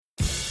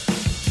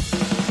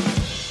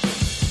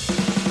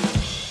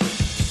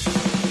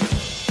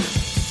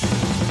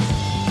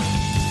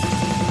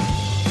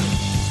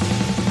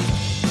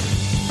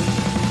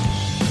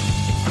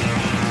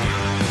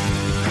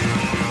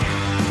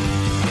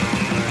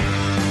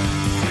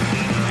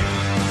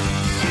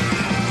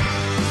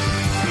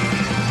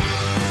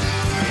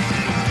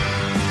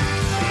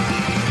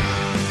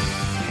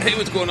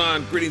what's going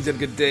on? Greetings and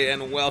good day,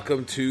 and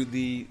welcome to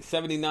the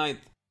 79th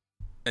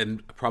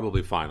and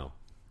probably final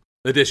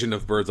edition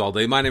of Birds All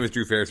Day. My name is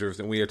Drew Fairservice,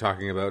 and we are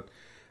talking about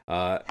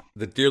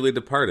the dearly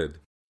departed,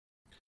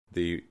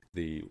 the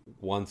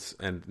once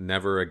and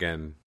never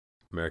again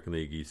American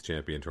League East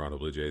champion Toronto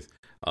Blue Jays,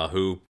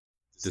 who,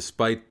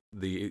 despite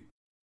the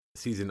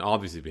season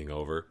obviously being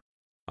over,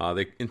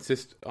 they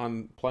insist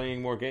on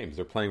playing more games.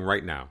 They're playing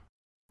right now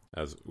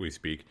as we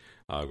speak.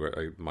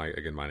 My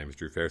name is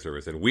Drew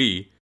Fairservice, and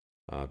we,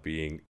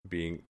 being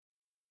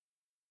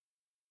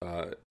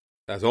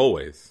as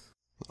always,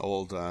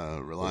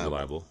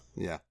 reliable.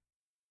 Yeah,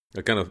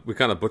 we kind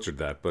of butchered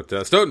that, but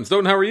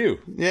Stoughton, how are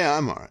you? Yeah,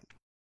 I'm all right.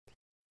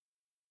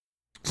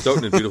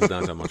 Stoughton in beautiful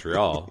downtown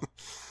Montreal.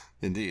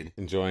 Indeed.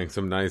 Enjoying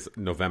some nice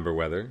November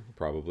weather,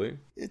 probably.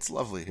 It's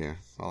lovely here.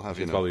 I'll have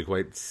you know.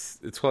 It's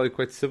probably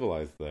quite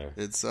civilized there.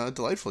 It's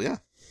delightful, yeah.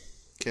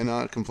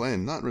 Cannot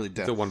complain. Not really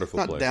it's a wonderful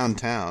place. Not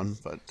downtown,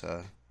 but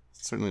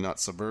certainly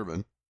not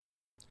suburban.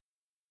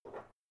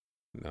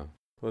 No.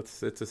 Well,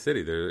 it's a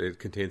city. It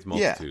contains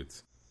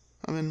multitudes.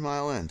 Yeah. I'm in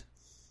Mile End.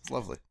 It's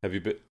lovely. Have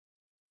you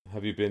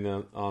been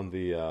on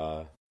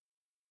the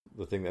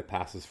thing that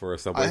passes for a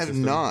subway system? I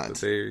have not. That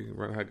they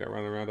got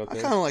running around out there?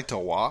 I kind of like to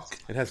walk.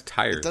 It has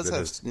tires. It does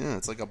have,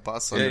 it's like a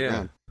bus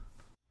underground.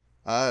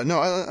 Yeah. No,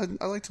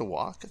 I like to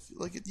walk. I feel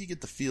like you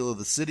get the feel of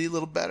the city a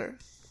little better.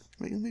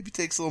 Maybe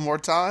takes a little more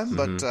time,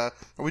 but are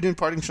we doing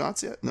parting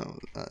shots yet? No.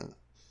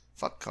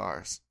 Fuck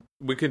cars.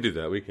 We can do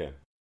that. We can.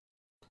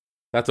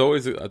 That's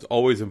always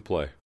in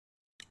play.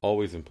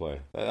 Always in play.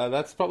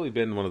 That's probably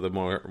been one of the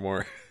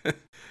more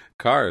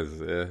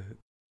cars.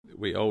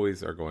 We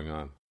always are going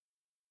on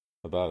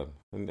about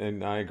them,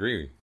 and I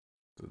agree.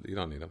 You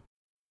don't need them.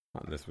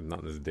 Not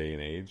in this day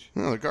and age.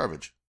 No, they're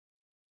garbage.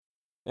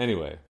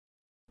 Anyway,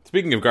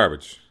 speaking of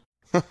garbage,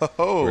 we're talking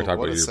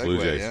about your segue, Blue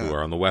Jays who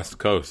are on the West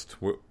Coast,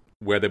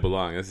 where they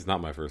belong. This is not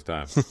my first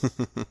time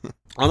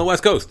on the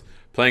West Coast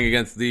playing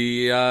against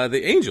the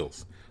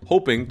Angels,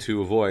 hoping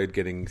to avoid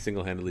getting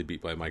single-handedly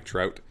beat by Mike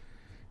Trout,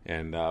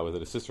 and with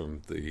an assist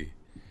from the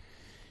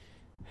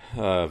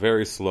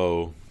very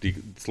slowly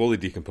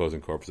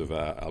decomposing corpse of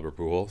Albert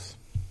Pujols.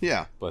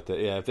 Yeah. But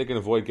if they can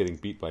avoid getting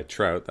beat by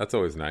Trout, that's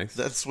always nice.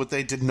 That's what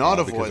they did not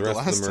avoid the last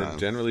time. Because the rest of them are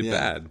generally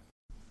bad.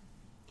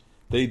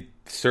 They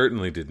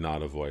certainly did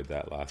not avoid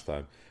that last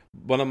time.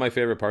 One of my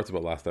favorite parts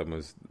about last time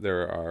was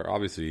there are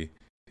obviously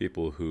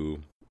people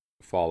who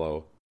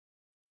follow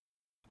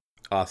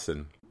us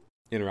and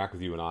interact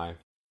with you and I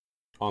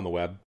on the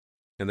web,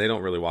 and they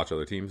don't really watch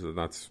other teams, and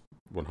that's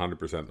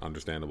 100%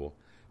 understandable.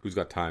 Who's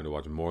got time to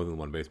watch more than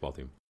one baseball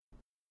team?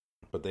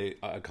 But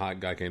a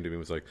guy came to me and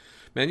was like,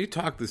 "Man, you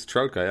talk this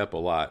Trout guy up a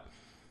lot.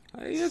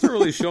 He doesn't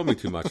really show me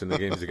too much in the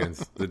games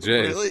against the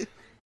Jays." Really?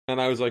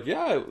 And I was like,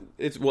 "Yeah,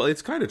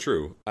 it's kind of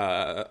true."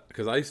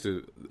 Because I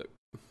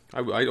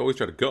always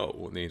try to go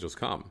when the Angels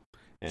come,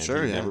 and he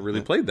never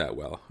really played that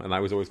well, and I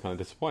was always kind of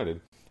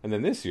disappointed. And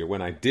then this year,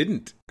 when I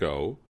didn't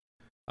go,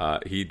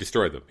 he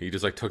destroyed them. He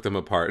just took them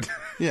apart,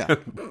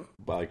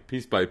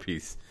 piece by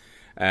piece.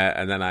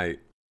 And then I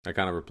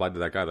kind of replied to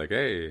that guy like,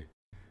 "Hey,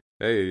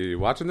 you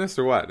watching this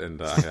or what?"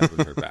 And I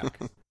haven't heard back.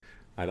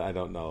 I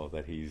don't know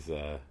that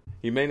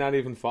he may not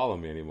even follow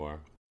me anymore,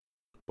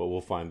 but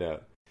we'll find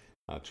out.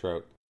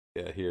 Trout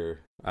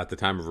here at the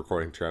time of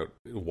recording, Trout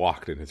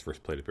walked in his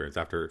first plate appearance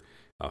after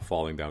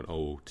falling down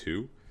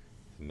 0-2.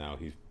 Now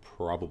he's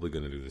probably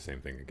going to do the same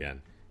thing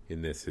again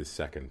in his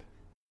second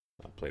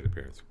plate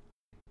appearance.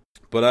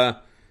 But I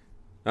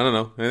don't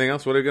know. Anything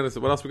else? What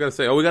else we got to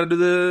say? Oh, we got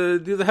to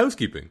do the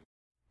housekeeping.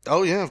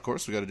 Oh yeah, of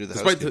course we got to do the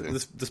housekeeping.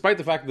 Despite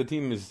the fact that the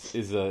team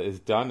is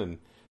done and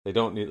they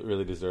don't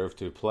really deserve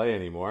to play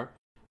anymore,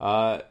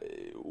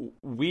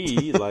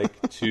 we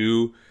like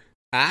to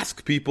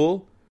ask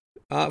people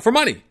for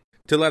money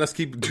to let us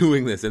keep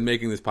doing this and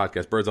making this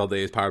podcast. Birds All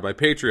Day is powered by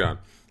Patreon,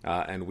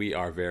 and we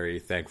are very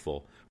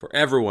thankful for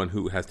everyone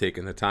who has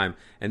taken the time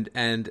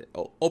and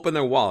opened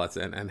their wallets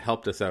and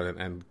helped us out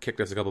and kicked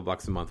us a couple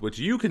bucks a month, which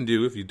you can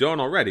do if you don't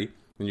already,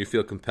 and you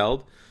feel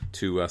compelled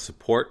to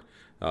support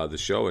the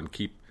show and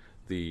keep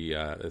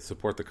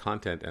support the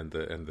content and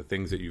the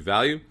things that you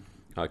value.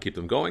 Keep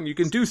them going. You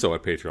can do so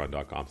at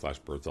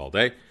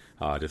patreon.com/birdsallday.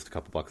 Just a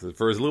couple bucks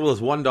for as little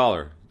as $1,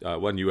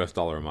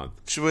 $1 a month.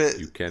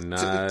 You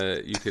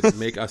can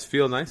make us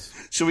feel nice.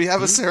 Should we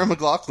have a Sarah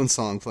McLachlan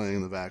song playing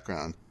in the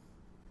background?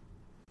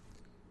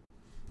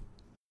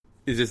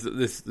 Is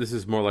this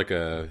is more like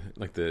the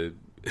like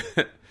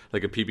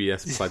a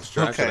PBS pledge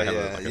track? Okay,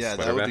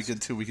 that would be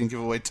good too. We can give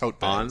away tote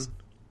bags.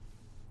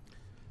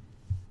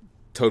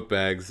 Tote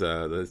bags,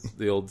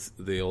 the old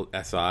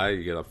SI.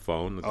 You get a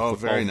phone. Oh,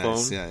 very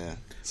nice. Phone. Yeah.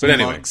 But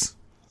anyway, mugs.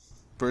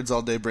 Birds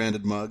All Day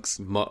branded mugs.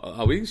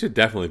 We should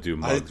definitely do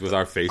mugs with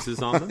our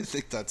faces on them. I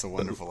think that's a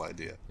wonderful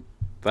idea.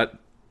 But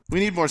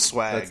we need more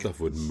swag. That stuff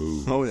would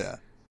move. Oh yeah,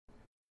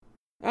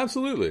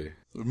 absolutely.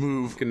 Would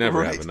move. Can never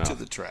right have enough to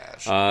the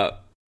trash.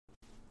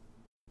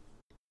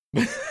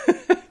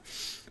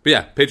 But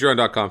yeah,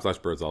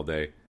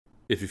 patreon.com/birdsallday.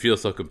 If you feel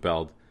so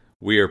compelled,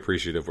 we are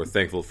appreciative. We're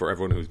thankful for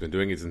everyone who's been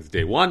doing it since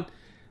day one.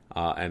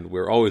 and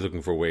we're always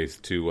looking for ways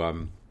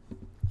to.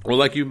 Well,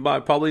 like you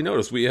probably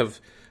noticed, we have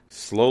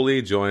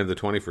slowly joined the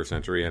 21st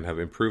century and have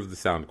improved the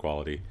sound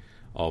quality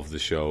of the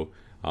show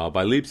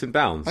by leaps and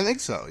bounds. I think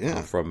so.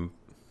 Yeah.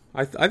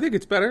 I think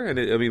it's better, and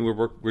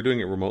we're doing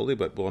it remotely,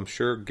 but I'm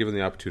sure, given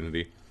the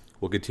opportunity,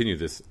 we'll continue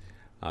this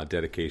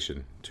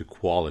dedication to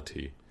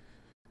quality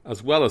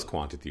as well as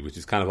quantity, which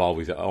is kind of all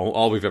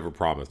we've ever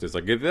promised. It's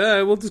like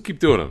we'll just keep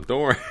doing them.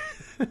 Don't worry.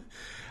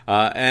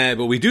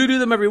 But we do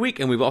them every week,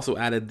 and we've also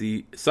added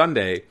the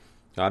Sunday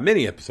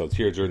mini episodes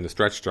here during the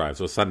stretch drive.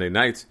 So Sunday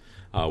nights,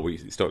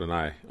 Stoughton and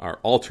I are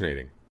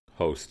alternating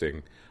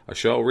hosting a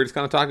show. We're just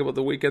kind of talking about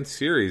the weekend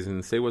series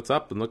and say what's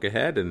up and look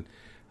ahead and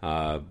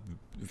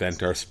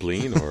vent our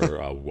spleen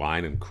or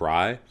whine and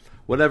cry,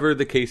 whatever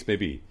the case may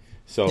be.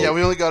 So yeah,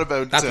 we only got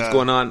about that's what's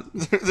going on.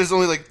 There's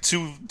only like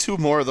two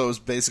more of those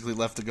basically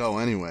left to go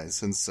anyway,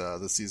 since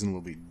the season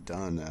will be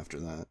done after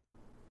that.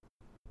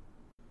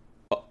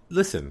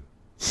 Listen,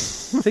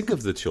 think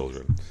of the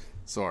children.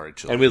 Sorry,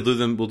 children.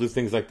 And we'll do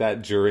things like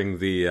that during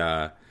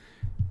the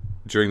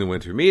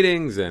winter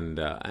meetings and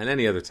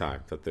any other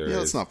time that there is.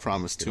 Let's not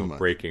promise too much.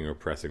 Breaking or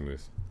pressing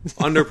news.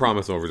 Under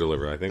promise, over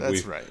deliver. I think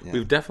that's right. Yeah.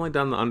 We've definitely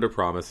done the under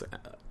promise.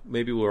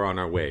 Maybe we're on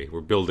our way.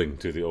 We're building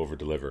to the over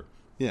deliver.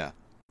 Yeah.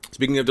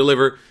 Speaking of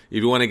deliver,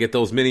 if you want to get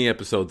those mini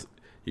episodes,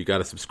 you got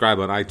to subscribe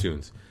on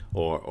iTunes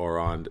or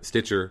on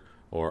Stitcher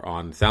or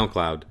on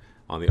SoundCloud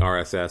on the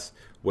RSS,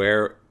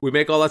 where we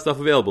make all that stuff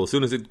available as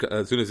soon as it's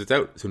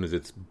out, as soon as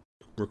it's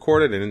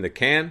recorded and in the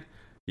can.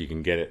 You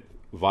can get it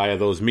via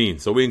those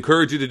means. So we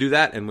encourage you to do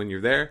that. And when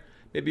you're there,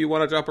 maybe you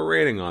want to drop a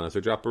rating on us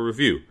or drop a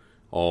review.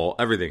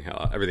 Everything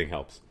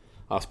helps.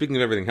 Speaking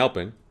of everything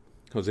helping,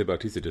 Jose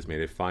Bautista just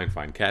made a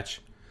fine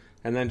catch,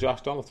 and then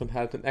Josh Donaldson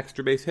had an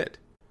extra base hit.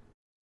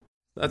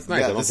 That's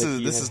nice. Yeah, this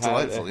is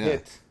delightful. Yeah.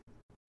 Hit.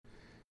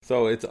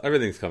 So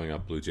everything's coming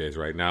up Blue Jays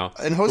right now.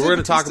 And Jose we're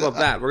going to talk Bautista, about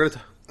that. We're going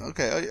to.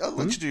 Okay, I'll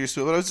let you do your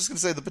spiel. But I was just going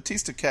to say the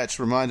Bautista catch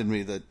reminded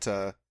me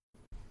that,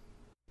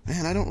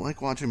 man, I don't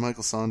like watching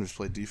Michael Saunders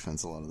play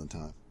defense a lot of the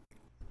time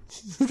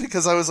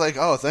because I was like,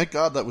 oh, thank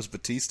God that was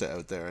Bautista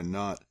out there and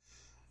not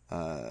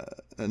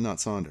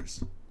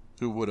Saunders,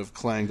 who would have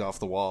clanged off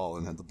the wall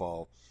and had the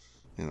ball,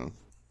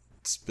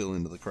 spill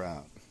into the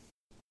crowd.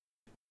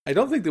 I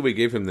don't think that we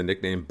gave him the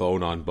nickname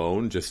Bone on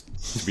Bone just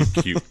to be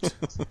cute.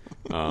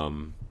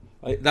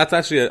 That's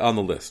actually on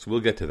the list.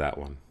 We'll get to that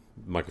one.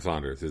 Michael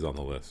Saunders is on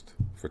the list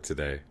for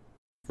today,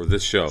 for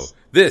this show.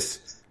 The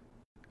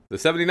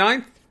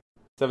 79th,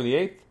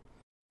 78th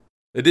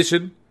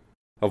edition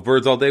of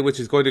Birds All Day, which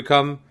is going to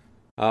come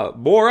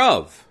more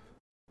of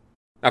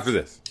after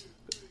this.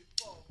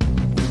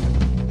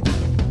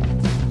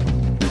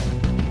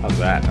 How's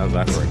that? How's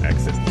that for an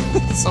exit?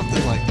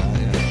 Something like that,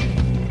 yeah.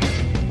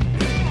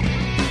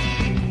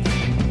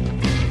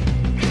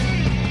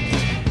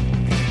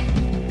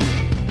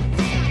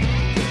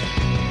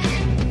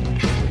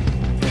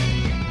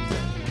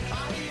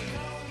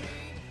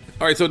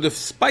 All right, so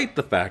despite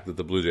the fact that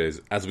the Blue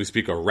Jays, as we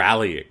speak, are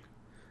rallying,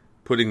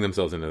 putting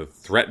themselves in a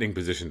threatening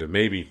position to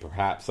maybe,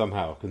 perhaps,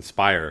 somehow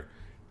conspire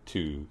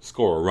to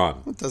score a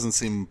run. It doesn't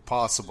seem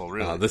possible,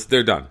 really.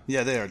 They're done.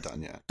 Yeah, they are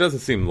done, yeah.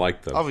 Doesn't seem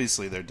like them.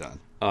 Obviously, they're done.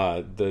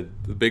 The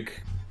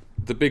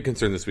big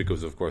concern this week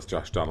was, of course,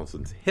 Josh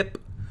Donaldson's hip,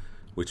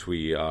 which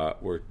we have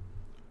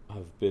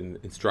been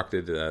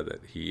instructed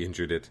that he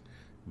injured it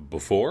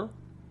before,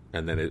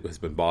 and then it has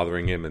been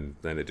bothering him, and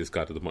then it just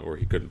got to the point where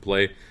he couldn't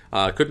play.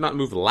 Could not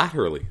move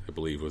laterally, I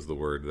believe was the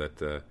word.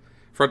 That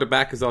front to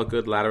back is all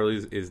good. Laterally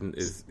is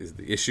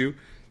the issue.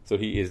 So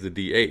he is the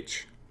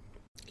DH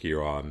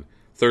here on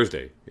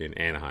Thursday in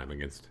Anaheim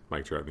against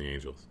Mike Trout and the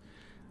Angels.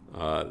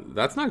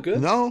 That's not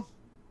good. No,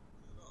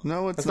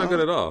 it's That's not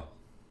good at all.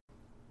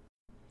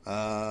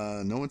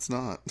 No, it's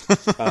not.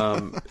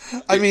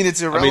 I mean,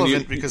 it's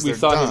irrelevant because they're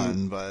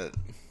done, but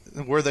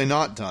were they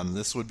not done,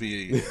 this would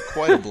be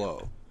quite a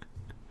blow.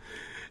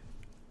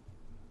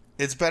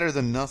 It's better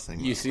than nothing.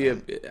 You see,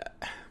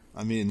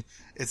 I mean,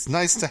 it's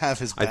nice to have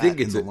his bat in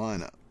the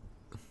lineup.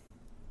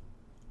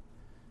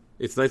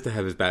 It's nice to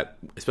have his bat,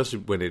 especially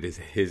when it is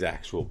his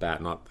actual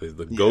bat, not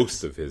the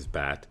ghost of his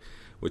bat,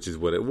 which is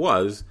what it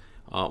was,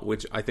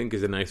 which I think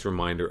is a nice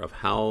reminder of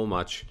how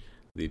much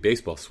the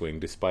baseball swing,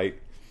 despite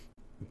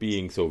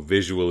being so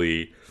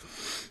visually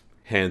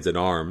hands and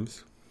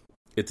arms,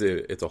 it's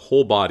a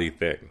whole body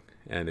thing.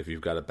 And if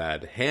you've got a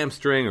bad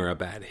hamstring or a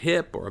bad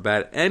hip or a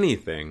bad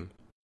anything,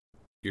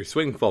 your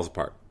swing falls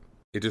apart.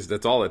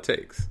 That's all it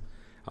takes.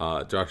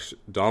 Josh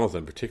Donaldson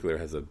in particular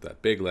has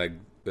that big leg,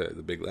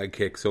 the big leg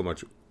kick. So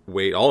much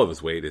weight, all of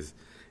his weight is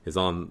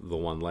on the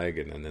one leg,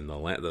 and then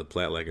the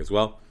plant leg as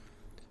well.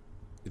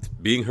 It's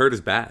being hurt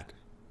is bad,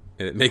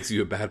 and it makes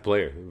you a bad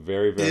player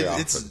very, very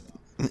often.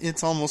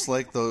 It's almost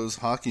like those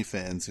hockey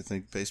fans who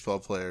think baseball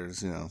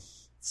players,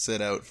 sit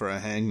out for a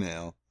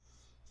hangnail,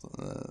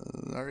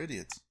 are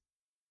idiots.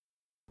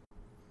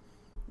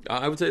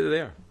 I would say that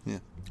they are. Yeah.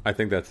 I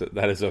think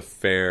that is a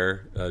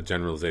fair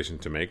generalization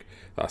to make,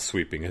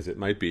 sweeping as it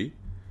might be.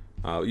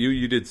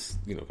 You did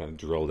kind of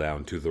drill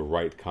down to the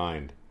right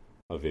kind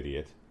of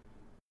idiot,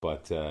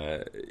 but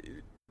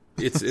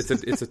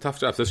it's a tough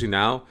job, especially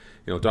now.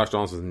 Josh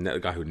Donaldson is a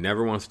guy who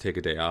never wants to take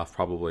a day off.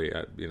 Probably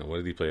at what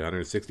did he play?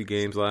 160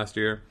 games last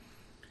year.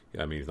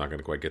 I mean, he's not going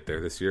to quite get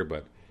there this year,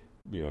 but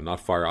not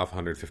far off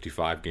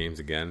 155 games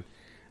again.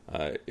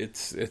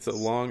 It's a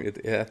long.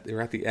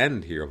 They're at the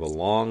end here of a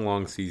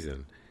long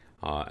season,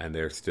 and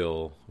they're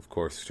still, of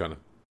course, trying to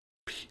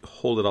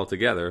hold it all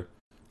together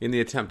in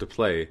the attempt to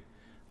play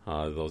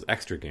those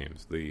extra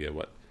games.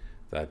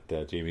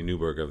 Jamie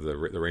Newberg of the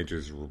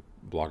Rangers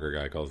blogger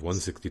guy calls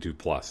 162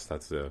 plus.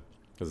 That's the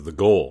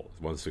goal.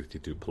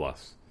 162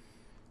 plus,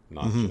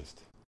 not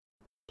just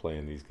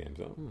playing these games.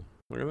 Oh,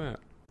 look at that.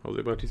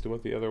 Jose Bautista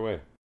went the other way.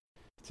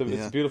 It's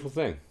a beautiful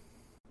thing.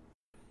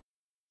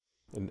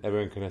 And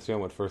Edwin Encarnacion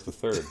went first to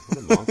third. What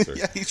a monster!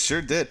 Yeah, he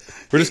sure did.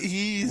 We're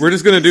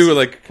just going to do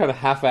like kind of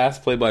half-ass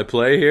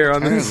play-by-play here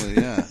on this.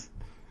 Yeah.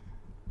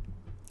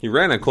 He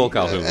ran on Cole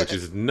Calhoun, which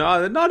is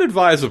not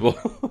advisable.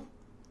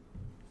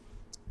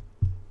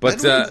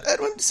 But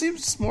Edwin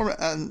seems more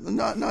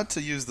not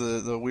to use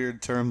the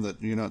weird term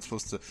that you're not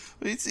supposed to.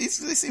 But he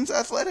seems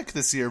athletic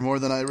this year more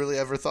than I really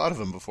ever thought of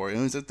him before.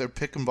 He's out there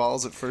picking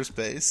balls at first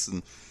base,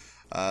 and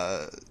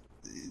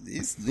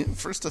he's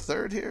first to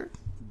third here.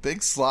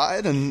 Big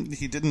slide, and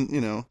he didn't.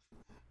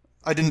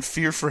 I didn't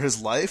fear for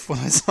his life when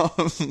I saw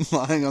him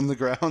lying on the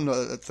ground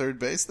at third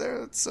base.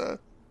 There, it's. I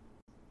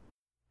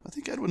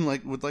think Edwin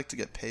would like to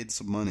get paid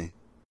some money.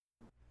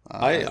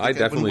 I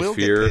definitely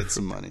fear get paid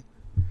some money.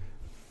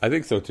 I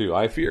think so too.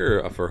 I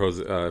fear for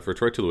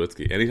Troy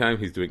Tulowitzki. Anytime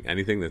he's doing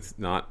anything that's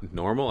not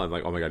normal, I'm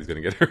like, oh my god, he's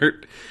going to get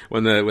hurt.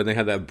 When they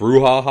had that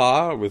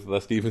brouhaha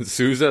with Steven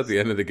Souza at the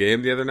end of the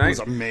game the other night,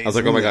 I was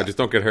like, oh my god, just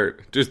don't get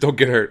hurt. Just don't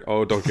get hurt.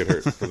 Oh, don't get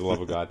hurt for the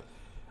love of God.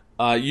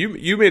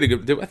 You made a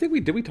good. I think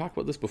did we talk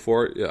about this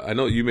before? I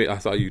know you made. I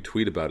saw you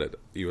tweet about it.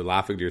 You were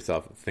laughing to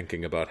yourself,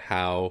 thinking about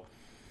how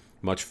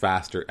much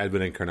faster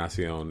Edwin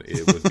Encarnacion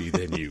it would be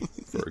than you,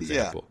 for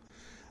example.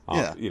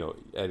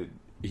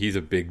 He's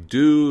a big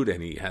dude,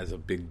 and he has a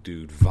big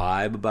dude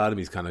vibe about him.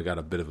 He's kind of got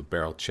a bit of a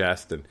barrel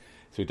chest, and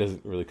so he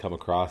doesn't really come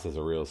across as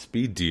a real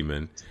speed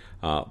demon.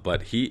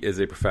 But he is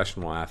a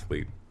professional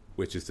athlete,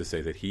 which is to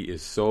say that he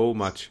is so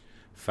much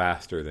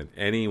faster than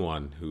any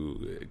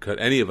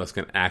of us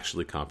can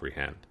actually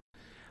comprehend.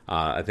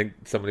 I think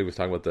somebody was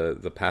talking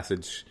about the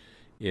passage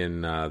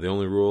in The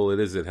Only Rule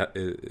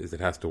It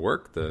Has to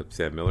Work, the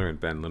Sam Miller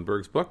and Ben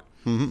Lindbergh's book,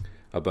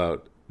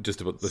 about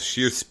the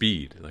sheer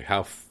speed, like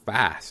how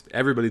fast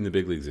everybody in the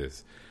big leagues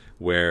is,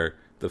 where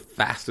the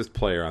fastest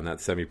player on that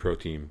semi-pro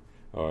team,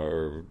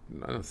 or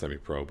not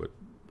semi-pro, but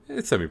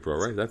it's semi-pro,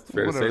 right? That's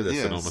fair to say. The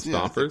Sonoma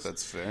Stompers.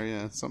 That's fair,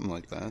 yeah, something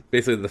like that.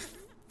 Basically, the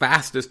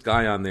fastest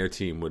guy on their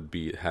team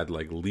had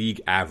like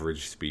league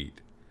average speed.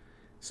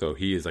 So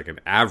he is like an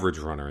average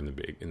runner in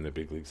the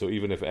big league. So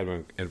even if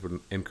Edwin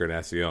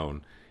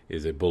Encarnacion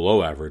is a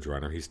below average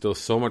runner, he's still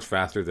so much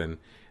faster than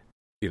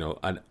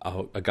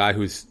a guy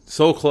who's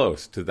so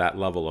close to that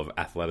level of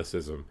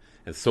athleticism,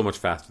 and so much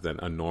faster than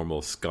a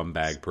normal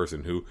scumbag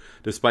person who,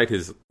 despite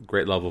his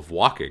great level of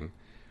walking,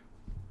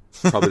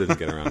 probably doesn't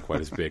get around quite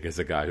as big as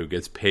a guy who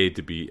gets paid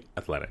to be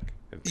athletic.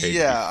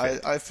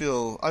 I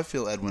feel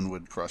Edwin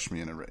would crush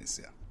me in a race.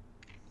 Yeah,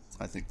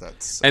 I think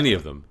that's any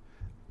of them.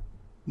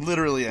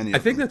 Literally any. I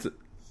think that's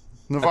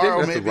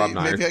Navarro.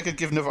 Maybe I could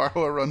give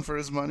Navarro a run for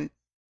his money.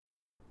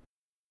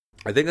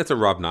 I think that's a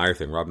Rob Nair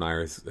thing. Rob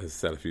Nair has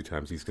said a few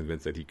times he's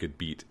convinced that he could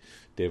beat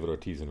David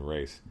Ortiz in a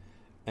race.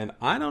 And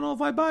I don't know if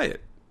I buy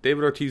it.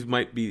 David Ortiz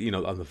might be,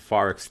 on the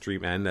far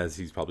extreme end, as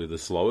he's probably the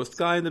slowest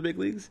guy in the big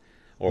leagues,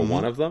 or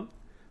one of them.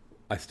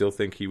 I still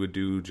think he would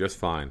do just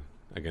fine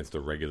against a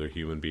regular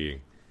human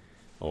being,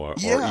 or at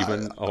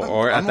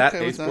that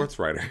a sports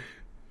writer.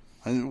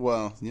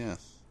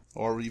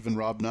 Or even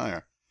Rob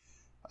Nair.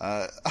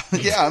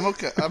 I'm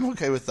okay. I'm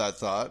okay with that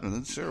thought.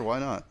 Sure, why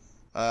not?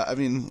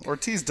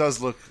 Ortiz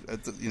does look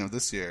at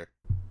this year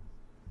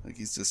like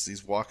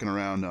he's walking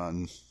around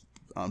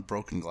on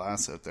broken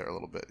glass out there a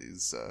little bit.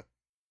 He's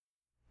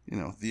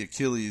the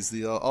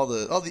Achilles, all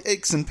the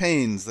aches and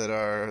pains that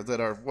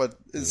are what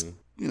is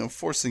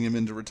forcing him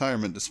into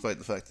retirement, despite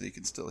the fact that he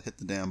can still hit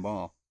the damn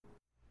ball.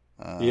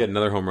 He had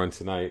another home run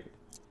tonight.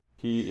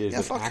 He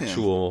is an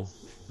actual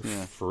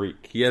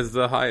freak. He has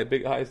the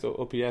highest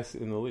OPS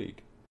in the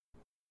league.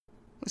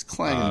 He's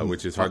clanging,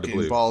 which is hard to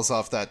believe. Balls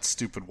off that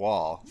stupid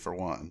wall, for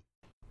one.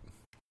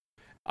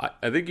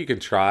 I think you can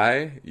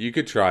try. You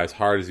could try as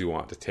hard as you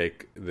want to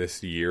take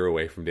this year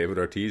away from David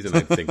Ortiz, and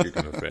I think you're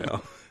going to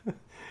fail.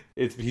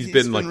 He's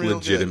been like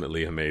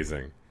legitimately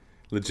amazing.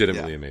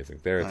 Legitimately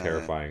amazing. They're a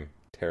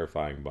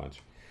terrifying bunch.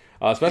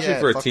 Especially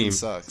for a team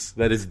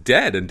that is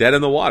dead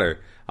in the water.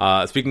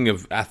 Speaking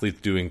of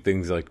athletes doing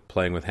things like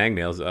playing with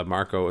hangnails,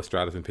 Marco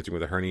Estrada's been pitching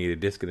with a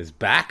herniated disc in his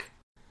back.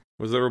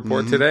 Was the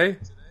report today?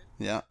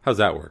 Yeah. How's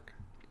that work?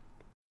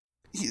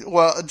 John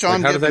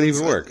Gibbons... How does that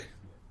even work?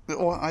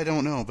 Well, I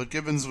don't know, but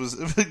Gibbons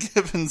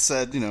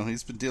said,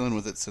 he's been dealing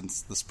with it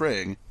since the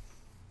spring,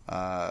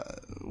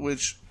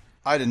 which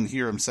I didn't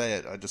hear him say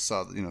it. I just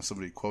saw,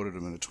 somebody quoted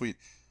him in a tweet.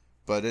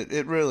 but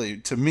it really,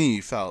 to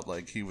me, felt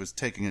like he was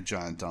taking a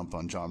giant dump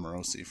on Jon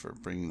Morosi for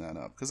bringing that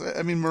up. Because,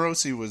 I mean,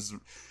 Morosi was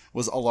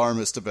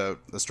alarmist about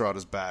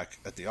Estrada's back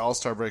at the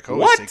All-Star break.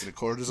 Always taking a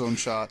cortisone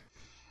shot.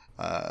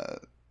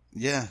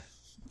 Yeah.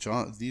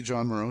 John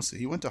Morosi.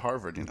 He went to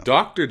Harvard, you know.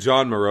 Dr.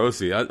 Jon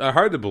Morosi.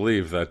 Hard to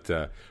believe that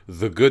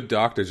the good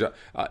Dr. John...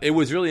 it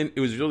was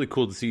really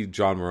cool to see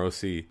Jon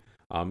Morosi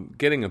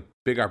getting a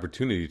big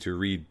opportunity to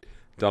read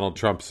Donald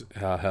Trump's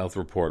health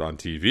report on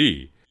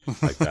TV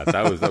like that.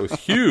 That was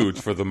huge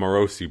for the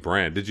Morosi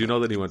brand. Did you know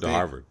that he went to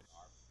Harvard?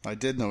 I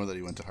did know that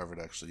he went to Harvard,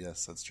 actually.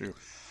 Yes, that's true.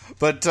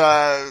 But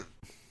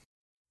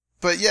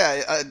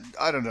yeah,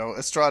 I don't know.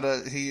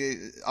 Estrada, he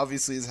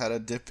obviously has had a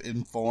dip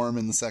in form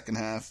in the second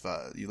half.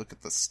 You look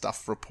at the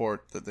stuff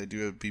report that they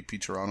do at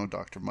BP Toronto.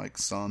 Dr. Mike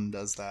Sun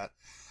does that,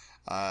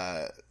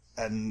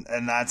 and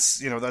that's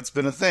that's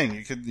been a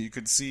thing. You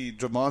could see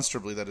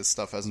demonstrably that his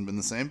stuff hasn't been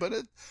the same. But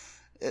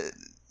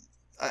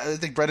I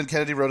think Brendan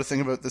Kennedy wrote a thing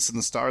about this in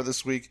the Star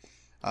this week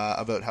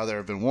about how there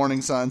have been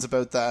warning signs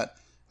about that.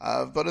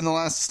 But in the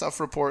last stuff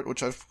report,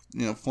 which I've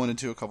pointed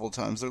to a couple of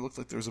times, there looked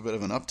like there was a bit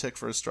of an uptick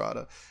for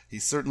Estrada. He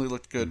certainly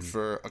looked good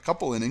for a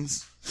couple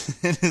innings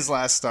in his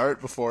last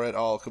start before it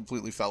all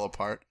completely fell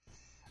apart.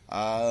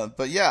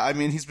 But yeah, I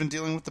mean, he's been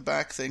dealing with the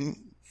back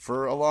thing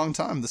for a long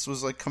time. This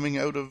was like coming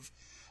out of,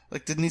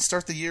 didn't he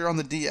start the year on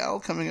the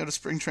DL coming out of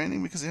spring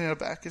training because he had a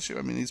back issue?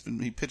 I mean,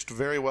 he pitched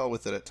very well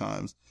with it at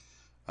times.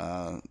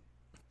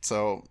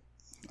 So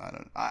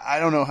I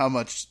don't know how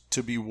much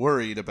to be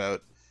worried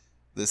about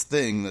this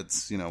thing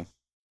that's,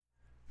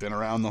 been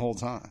around the whole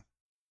time.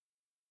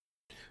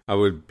 I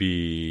would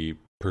be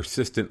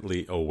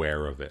persistently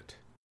aware of it.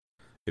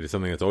 It is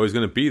something that's always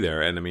going to be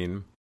there. And I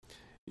mean,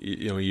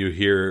 you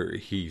hear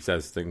he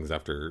says things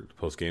after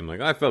post game like,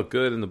 I felt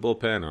good in the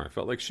bullpen, or I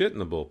felt like shit in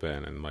the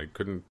bullpen,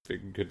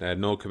 and had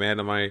no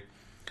command of my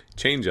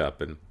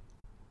changeup. And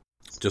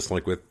just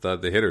like with the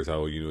hitters,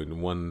 how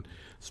in one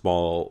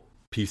small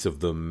piece of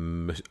the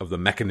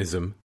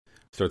mechanism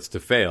starts to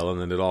fail, and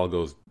then it all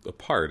goes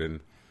apart. And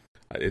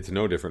it's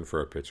no different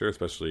for a pitcher,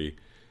 especially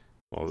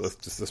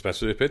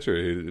a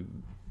pitcher.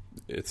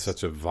 It's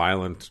such a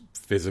violent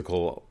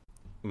physical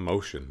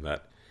motion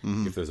that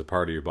if there's a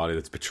part of your body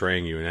that's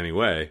betraying you in any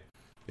way,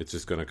 it's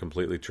just going to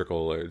completely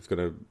trickle. It's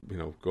going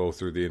to go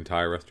through the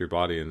entire rest of your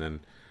body, and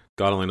then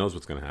God only knows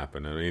what's going to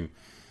happen. I mean,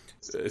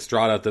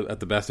 Estrada at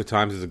the best of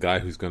times is a guy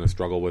who's going to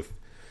struggle with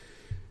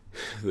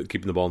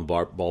keeping the ball in the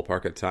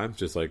ballpark at times,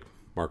 just like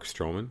Marcus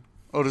Stroman.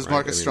 Oh, does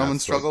Marcus Stroman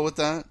struggle with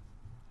that?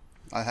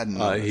 I hadn't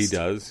noticed. He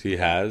does. He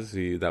has.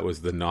 That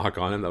was the knock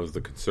on him. That was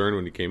the concern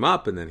when he came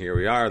up, and then here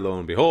we are. Lo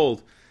and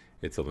behold,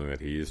 it's something that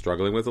he is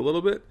struggling with a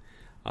little bit.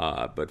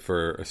 But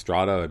for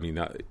Estrada, I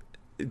mean,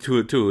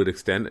 to an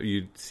extent,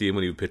 you'd see him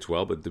when he would pitch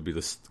well, but there'd be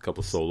a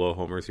couple solo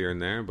homers here and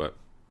there. But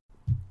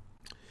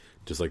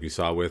just like you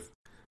saw with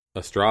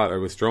Estrada or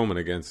with Stroman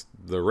against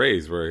the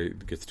Rays, where he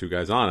gets two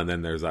guys on, and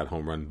then there's that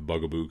home run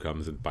bugaboo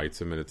comes and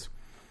bites him, and it's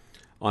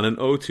on an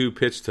 0-2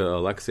 pitch to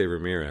Alexei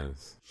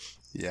Ramirez.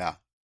 Yeah.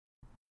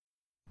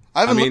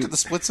 I haven't looked at the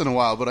splits in a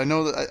while, but I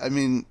know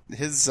that,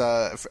 his,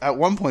 at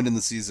one point in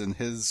the season,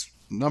 his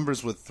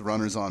numbers with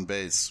runners on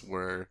base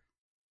were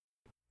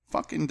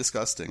fucking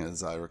disgusting,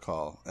 as I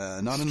recall.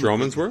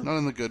 Stroman's were? Not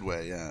in the good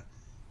way, yeah.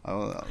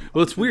 Well,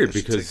 it's weird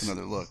because... take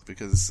another look,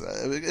 because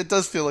it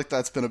does feel like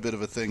that's been a bit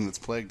of a thing that's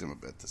plagued him a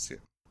bit this year.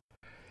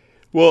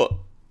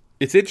 Well,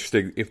 it's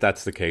interesting if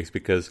that's the case,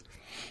 because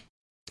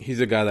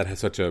he's a guy that has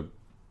such a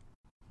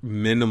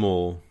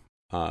minimal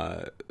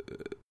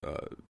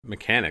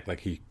mechanic. Like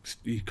he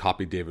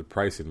copied David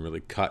Price and really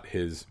cut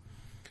his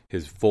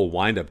full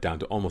windup down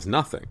to almost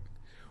nothing,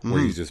 where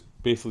he's just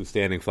basically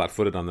standing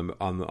flat-footed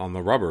on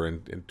the rubber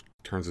and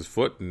turns his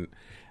foot and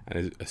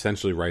is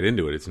essentially right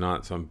into it. It's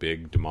not some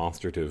big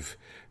demonstrative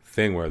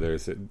thing where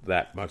there's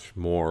that much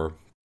more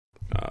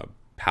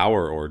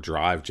power or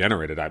drive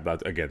generated.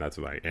 Again, that's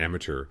my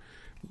amateur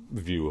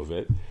view of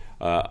it.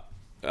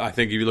 I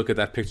think if you look at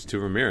that pitch to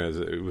Ramirez,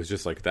 it was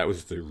just like that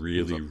was a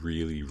really,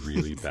 really,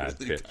 really bad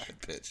pitch.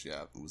 Bad pitch,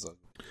 yeah.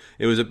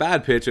 It was a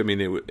bad pitch. I mean,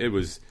 it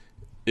was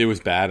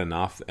bad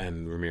enough,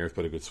 and Ramirez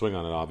put a good swing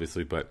on it,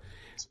 obviously. But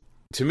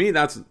to me,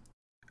 I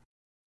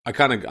don't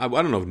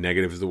know if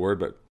negative is the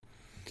word, but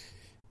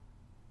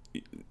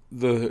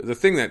the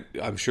thing that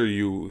I'm sure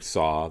you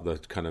saw, the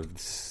kind of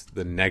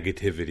the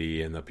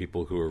negativity and the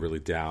people who are really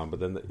down. But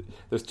then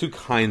there's two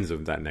kinds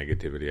of that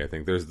negativity. I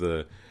think there's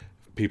the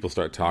people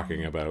start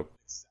talking about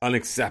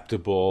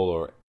unacceptable,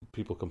 or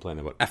people complain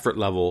about effort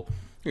level.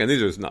 And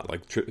these are not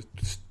like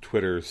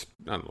Twitter's,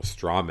 I don't know,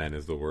 straw men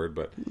is the word,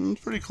 but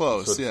it's pretty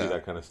close. So yeah, see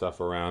that kind of stuff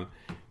around.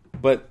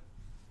 But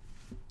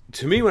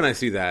to me, when I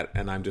see that,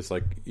 and I'm just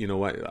like, you know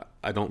what?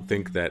 I don't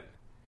think that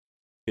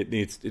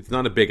it's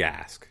not a big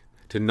ask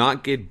to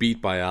not get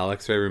beat by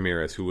Alexei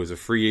Ramirez, who was a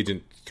free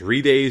agent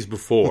 3 days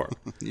before,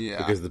 yeah,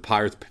 because the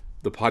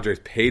Padres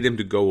paid him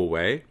to go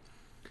away.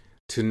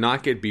 To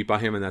not get beat by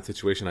him in that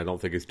situation, I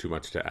don't think is too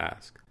much to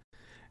ask.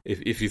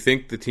 If you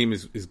think the team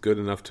is good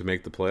enough to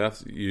make the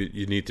playoffs,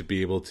 you need to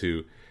be able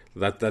to.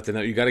 That's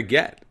enough. You got to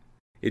get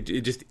it.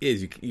 Just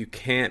is. You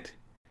can't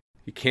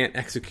you can't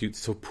execute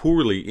so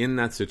poorly in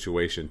that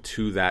situation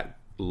to that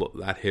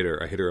hitter,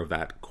 a hitter of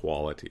that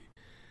quality.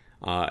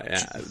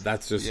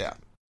 That's just. Yeah.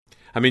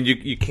 I mean,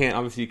 you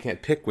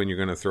can't pick when you're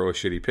going to throw a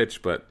shitty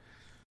pitch, but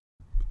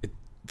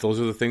those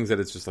are the things that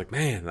it's just like,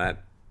 man,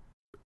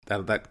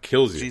 that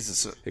kills you.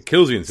 Jesus, it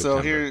kills you in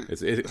September.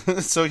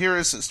 So here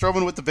is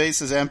Stroman with the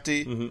bases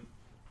empty.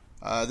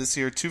 Mm-hmm. This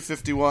year,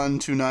 251,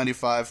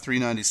 295,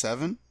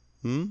 397.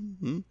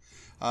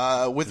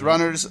 With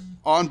runners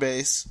on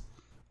base,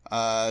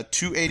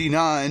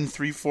 289,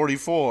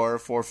 344,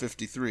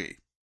 453.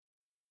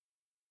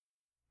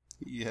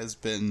 He has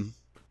been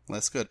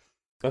less good.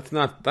 That's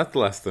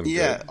less than good.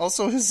 Yeah.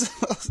 Also his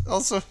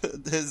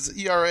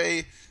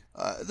ERA,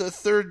 the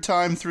third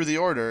time through the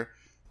order,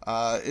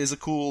 is a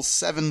cool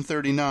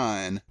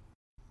 7.39.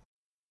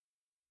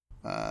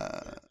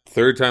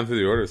 Third time through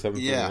the order, 7.39.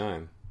 Yeah.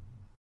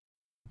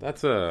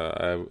 That's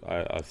a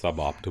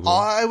suboptimal.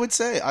 I would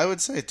say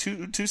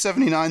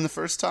 279 the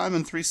first time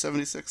and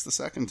 376 the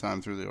second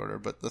time through the order,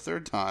 but the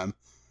third time,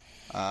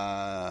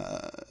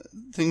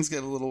 things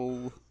get a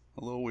little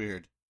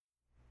weird,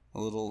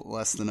 a little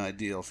less than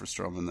ideal for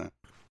Stroman there.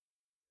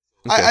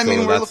 Okay, I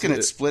mean, we're looking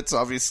at splits.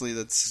 Obviously,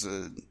 that's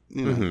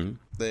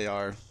they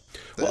are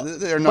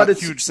not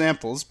huge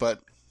samples,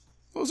 but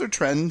those are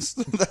trends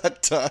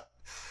that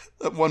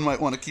one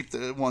might want to keep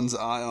one's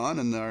eye on,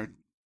 and are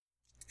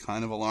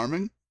kind of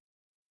alarming.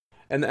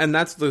 And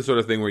that's the sort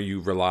of thing where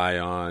you rely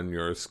on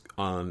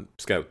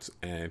scouts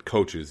and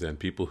coaches and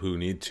people who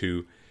need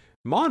to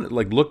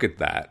look at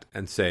that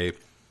and say,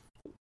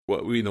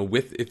 well,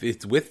 if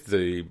it's with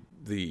the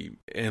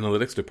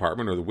analytics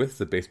department or with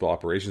the baseball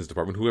operations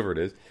department, whoever it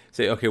is,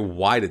 say, okay,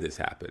 why did this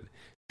happen?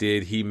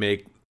 Did he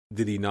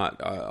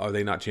not? Are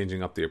they not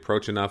changing up the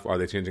approach enough? Are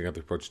they changing up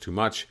the approach too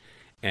much?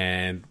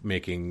 And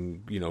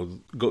making,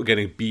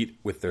 getting beat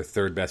with their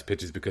third best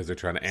pitches because they're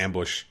trying to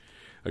ambush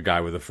a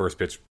guy with a first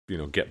pitch,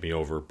 get me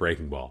over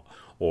breaking ball.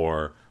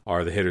 Or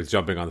are the hitters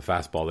jumping on the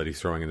fastball that he's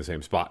throwing in the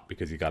same spot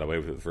because he got away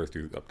with it the first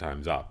two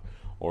times up?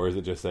 Or is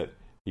it just that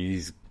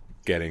he's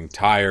getting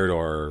tired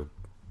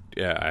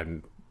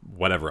and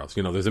whatever else?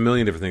 There's a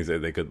million different things that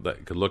they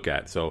could look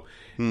at. So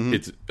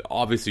it's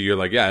obviously you're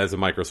like, yeah, it's a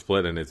micro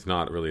split and it's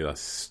not really a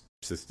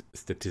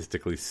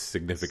statistically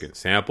significant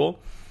sample.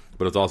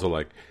 But it's also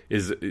like,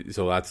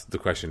 so that's the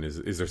question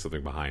is there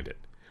something behind it?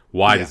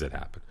 Why does it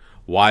happen?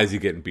 Why is he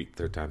getting beat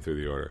third time through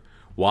the order?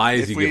 Why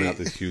is he giving up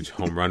this huge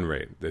home run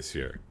rate this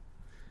year?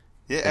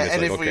 Yeah,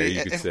 and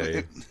you could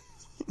say...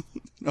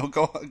 No,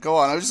 go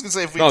on. I was just going to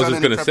say, if we've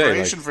done any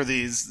preparation for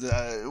these,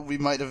 we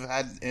might have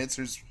had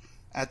answers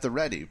at the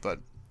ready, but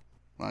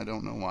I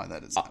don't know why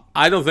that is.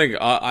 I don't think...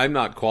 I'm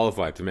not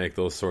qualified to make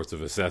those sorts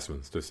of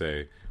assessments to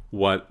say,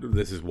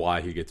 this is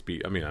why he gets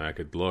beat. I mean, I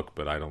could look,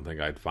 but I don't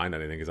think I'd find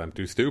anything because I'm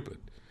too stupid.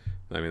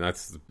 I mean,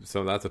 that's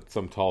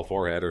some tall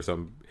forehead or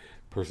some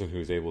person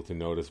who's able to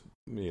notice,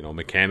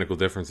 mechanical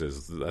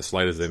differences, as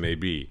slight as they may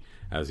be,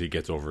 as he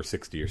gets over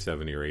 60 or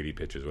 70 or 80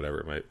 pitches,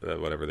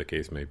 whatever the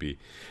case may be.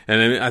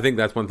 And I think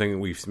that's one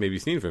thing we've maybe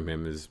seen from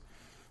him is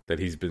that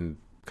he's been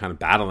kind of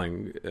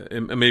battling.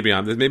 And maybe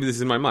this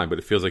is in my mind, but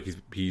it feels like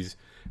he's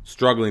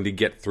struggling to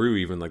get through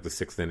even like the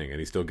sixth inning, and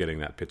he's still getting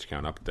that pitch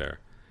count up there.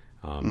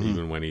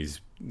 Even when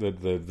he's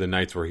the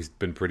nights where he's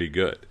been pretty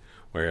good,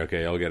 where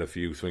I'll get a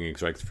few swinging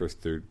strikes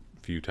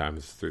few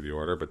times through the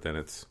order, but then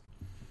it's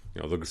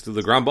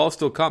the ground balls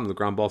still come. The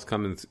ground balls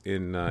come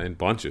in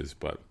bunches,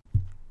 but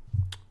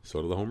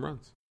so do the home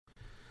runs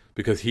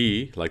because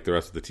he, like the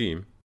rest of the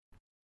team,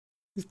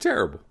 is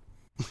terrible.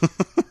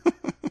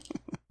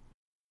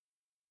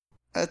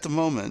 At the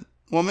moment,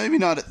 well, maybe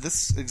not at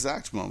this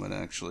exact moment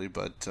actually,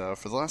 but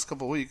for the last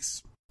couple of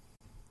weeks,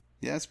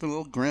 yeah, it's been a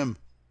little grim.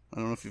 I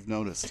don't know if you've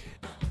noticed.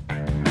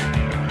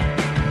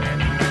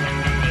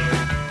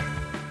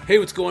 Hey,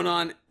 what's going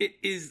on? It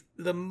is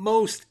the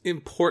most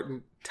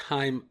important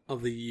time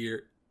of the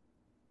year.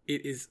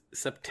 It is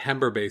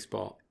September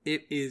baseball.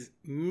 It is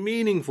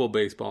meaningful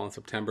baseball in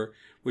September,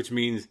 which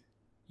means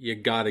you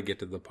got to get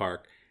to the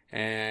park.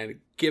 And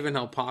given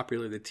how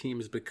popular the team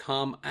has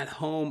become at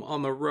home,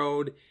 on the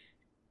road,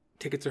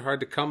 tickets are hard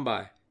to come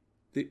by.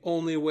 The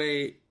only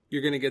way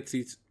you're going to get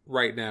seats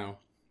right now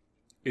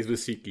is with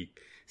SeatGeek.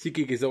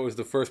 SeatGeek is always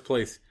the first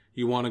place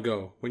you want to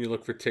go when you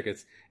look for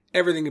tickets.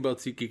 Everything about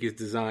SeatGeek is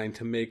designed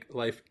to make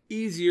life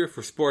easier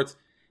for sports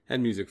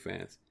and music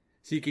fans.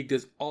 SeatGeek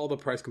does all the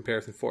price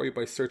comparison for you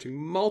by searching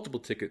multiple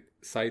ticket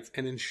sites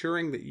and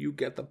ensuring that you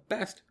get the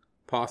best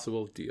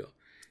possible deal.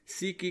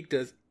 SeatGeek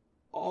does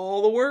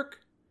all the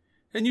work,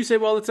 and you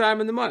save all the time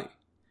and the money.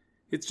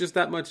 It's just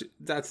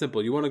that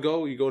simple. You want to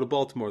go, you go to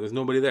Baltimore. There's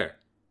nobody there.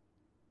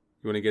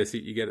 You want to get a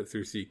seat, you get it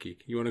through SeatGeek.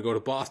 You want to go to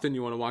Boston,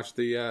 you want to watch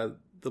the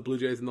Blue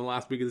Jays in the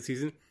last week of the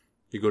season,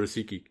 you go to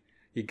SeatGeek.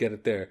 You get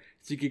it there.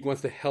 SeatGeek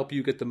wants to help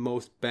you get the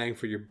most bang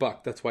for your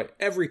buck. That's why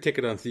every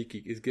ticket on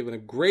SeatGeek is given a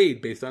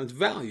grade based on its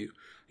value.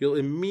 You'll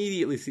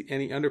immediately see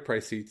any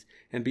underpriced seats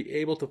and be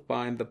able to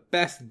find the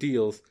best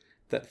deals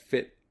that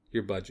fit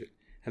your budget.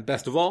 And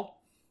best of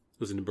all,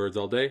 listen to Birds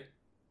All Day.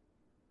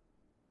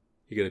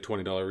 You get a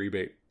 $20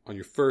 rebate on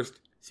your first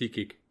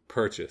SeatGeek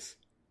purchase.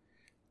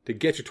 To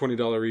get your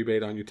 $20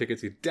 rebate on your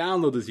tickets, you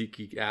download the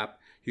SeatGeek app,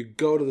 you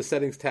go to the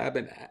settings tab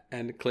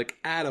and click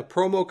add a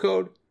promo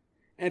code,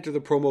 enter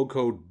the promo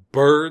code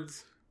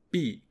BIRDS,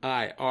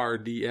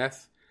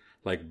 BIRDS,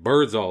 like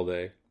birds all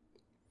day.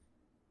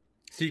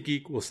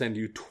 SeatGeek will send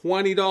you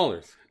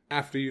 $20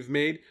 after you've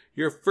made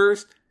your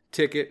first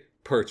ticket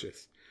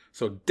purchase.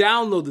 So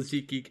download the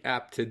SeatGeek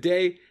app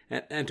today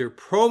and enter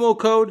promo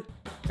code,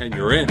 and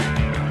you're in.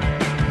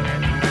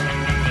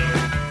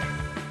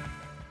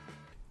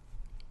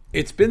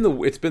 It's been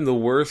the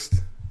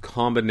worst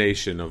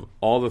combination of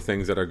all the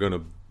things that are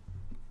going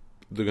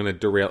to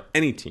derail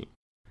any team.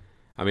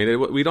 I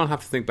mean, we don't have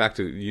to think back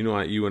to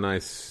you and I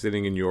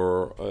sitting in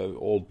your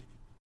old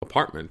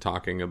apartment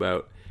talking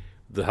about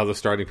how the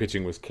starting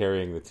pitching was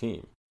carrying the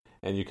team,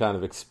 and you kind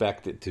of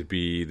expect it to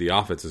be the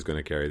offense is going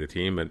to carry the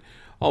team, and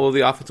although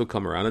the offense will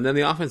come around, and then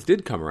the offense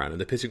did come around, and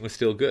the pitching was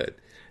still good.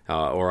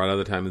 Or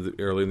another time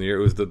early in the year,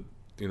 it was the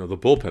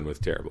bullpen was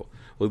terrible.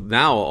 Well,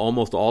 now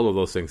almost all of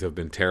those things have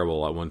been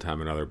terrible at one time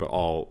or another, but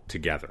all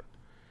together.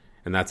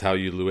 And that's how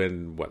you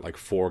win,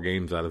 4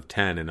 games out of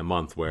 10 in a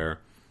month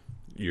where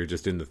you're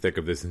just in the thick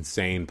of this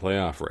insane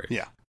playoff race.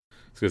 Yeah.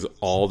 It's because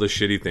all the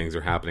shitty things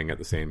are happening at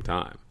the same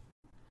time.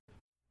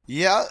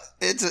 Yeah,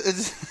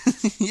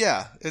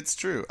 it's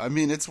true. I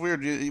mean, it's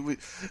weird.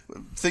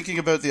 Thinking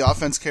about the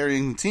offense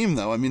carrying the team,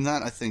 though,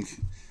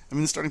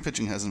 the starting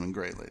pitching hasn't been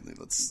great lately.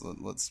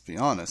 Let's be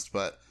honest.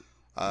 But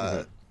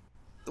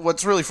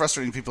what's really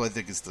frustrating people, I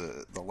think, is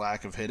the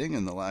lack of hitting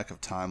and the lack of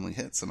timely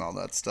hits and all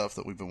that stuff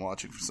that we've been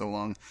watching for so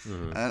long.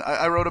 Mm-hmm. And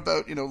I wrote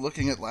about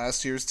looking at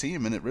last year's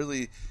team, and it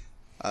really.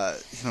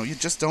 You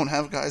just don't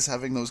have guys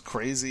having those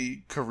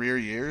crazy career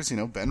years.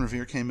 Ben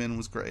Revere came in and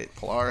was great.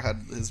 Pilar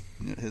had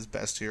his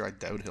best year. I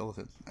doubt he'll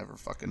ever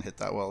fucking hit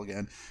that well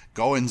again.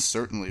 Goins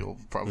certainly will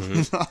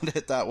probably not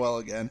hit that well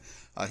again.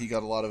 He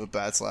got a lot of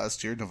at-bats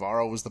last year.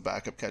 Navarro was the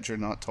backup catcher,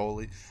 not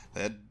Tolley.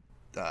 They had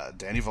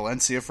Danny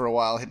Valencia for a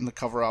while hitting the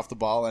cover off the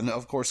ball. And,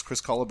 of course,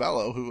 Chris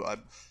Colabello, who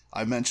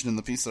I mentioned in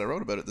the piece that I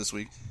wrote about it this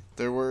week.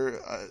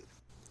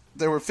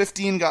 There were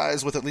 15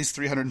 guys with at least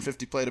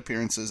 350 plate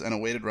appearances and a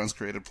weighted runs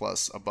created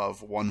plus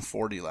above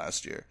 140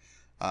 last year.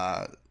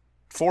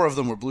 4 of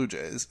them were Blue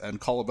Jays, and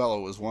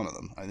Colabello was one of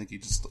them. I think he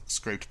just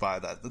scraped by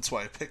that. That's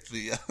why I picked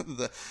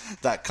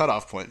that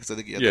cutoff point, because I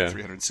think he had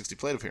 360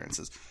 plate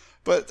appearances.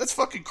 But that's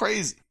fucking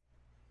crazy.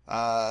 They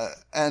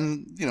lost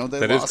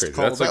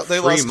Colabello. They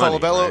lost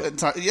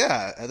Colabello.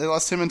 Right? They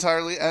lost him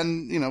entirely,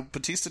 and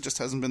Batista just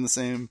hasn't been the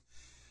same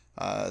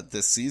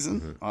this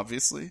season,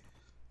 obviously.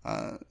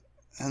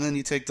 And then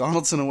you take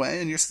Donaldson away,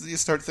 and you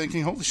start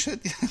thinking, holy shit,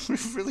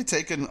 we've really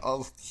taken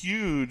a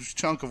huge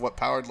chunk of what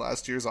powered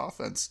last year's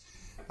offense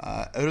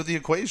out of the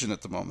equation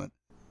at the moment.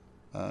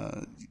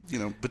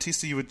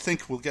 Batista, you would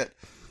think will get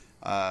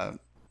a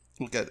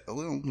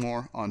little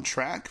more on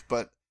track,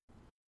 but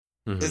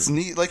it's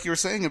neat, like you were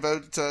saying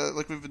about,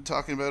 like we've been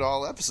talking about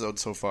all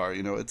episodes so far.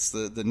 It's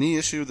the knee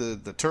issue,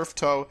 the turf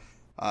toe.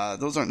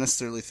 Those aren't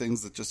necessarily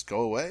things that just go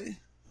away,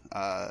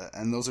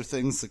 and those are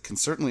things that can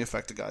certainly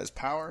affect a guy's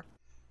power.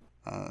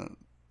 And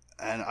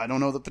I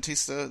don't know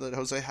that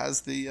Jose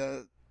has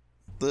the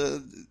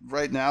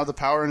right now the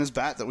power in his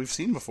bat that we've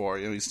seen before.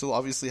 He still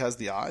obviously has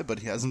the eye, but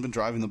he hasn't been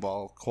driving the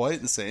ball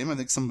quite the same. I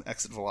think some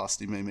exit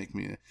velocity may make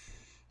me,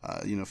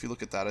 if you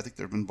look at that, I think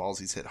there have been balls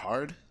he's hit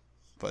hard,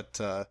 but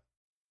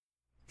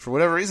for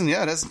whatever reason, it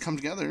hasn't come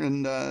together,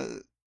 and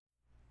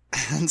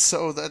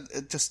so that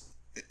it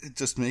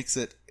just makes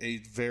it a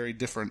very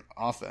different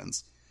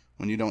offense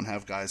when you don't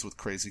have guys with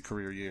crazy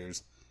career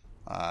years.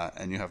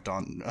 And you have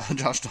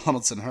Josh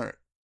Donaldson hurt.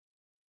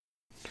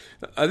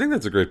 I think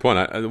that's a great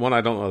point. The one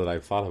I don't know that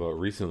I've thought about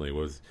recently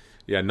was,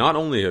 not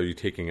only are you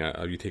taking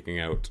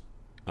out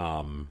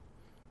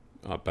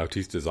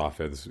Bautista's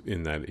offense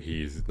in that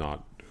he's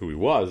not who he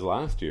was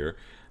last year,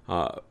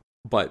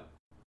 but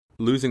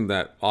losing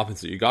that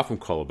offense that you got from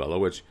Colabello,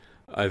 which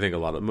I think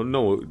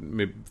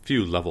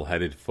few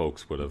level-headed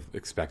folks would have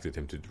expected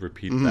him to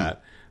repeat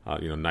that.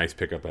 Nice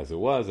pickup as it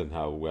was, and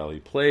how well he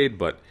played,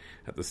 but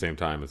at the same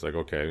time, it's like,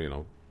 okay,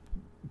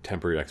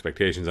 temper your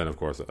expectations, and of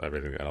course,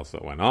 everything else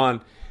that went on.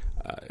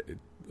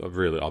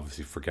 Really,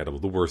 obviously, forgettable.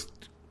 The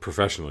worst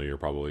professional year,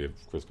 probably, of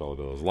Chris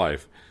Colabello's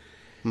life.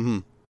 Mm-hmm.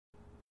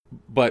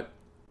 But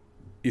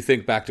you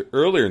think back to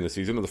earlier in the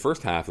season, or the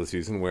first half of the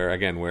season, where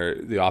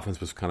the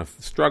offense was kind of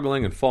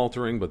struggling and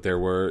faltering, but there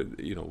were,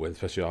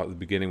 especially at the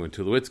beginning when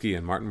Tulowitzki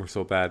and Martin were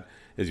so bad,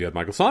 is you had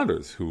Michael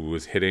Saunders, who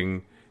was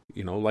hitting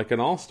like an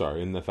all-star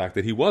in the fact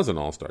that he was an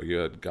all-star. You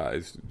had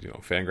guys,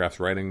 Fangraphs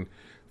writing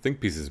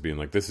think pieces being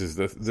like, this is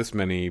this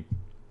many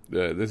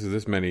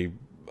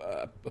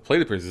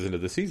plate appearances into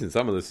the season.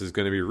 Some of this is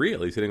going to be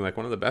real. He's hitting like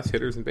one of the best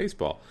hitters in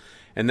baseball.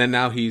 And then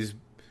now he's,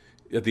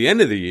 at the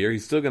end of the year,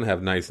 he's still going to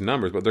have nice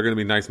numbers, but they're going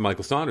to be nice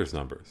Michael Saunders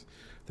numbers.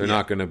 They're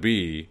not going to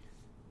be,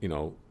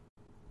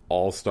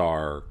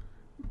 all-star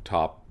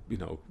top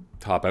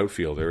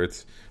outfielder.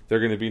 They're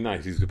going to be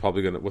nice. He's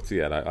probably going to, what's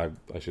he at? I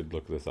should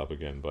look this up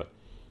again, but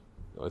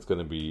it's going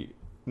to be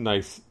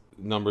nice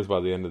numbers by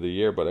the end of the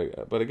year,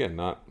 but again,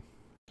 not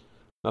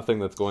Nothing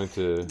that's going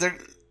to.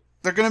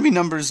 They're going to be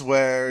numbers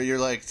where you're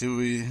like, do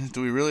we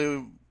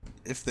really?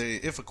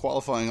 If a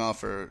qualifying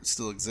offer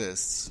still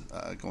exists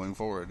going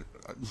forward,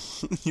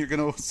 you're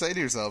going to say to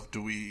yourself,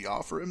 do we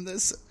offer him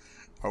this?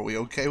 Are we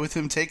okay with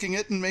him taking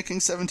it and making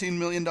 $17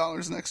 million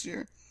next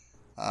year?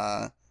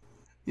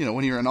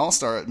 When you're an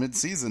all-star at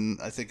mid-season,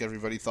 I think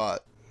everybody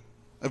thought,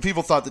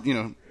 people thought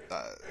that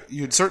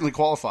you'd certainly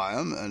qualify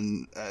him,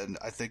 and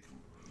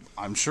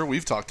I'm sure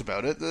we've talked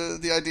about it.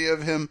 The idea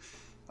of him,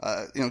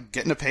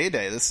 getting a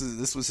payday.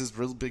 This was his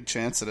real big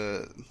chance at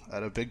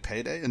a big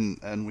payday,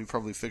 and we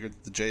probably figured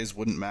the Jays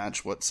wouldn't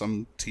match what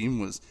some team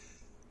was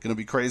going to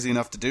be crazy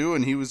enough to do,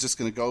 and he was just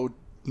going to go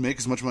make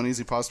as much money as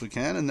he possibly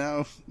can. And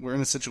now we're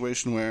in a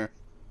situation where,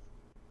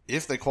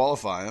 if they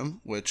qualify him,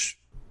 which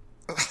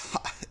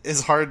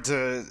is hard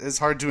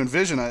to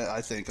envision, I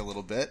think a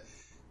little bit.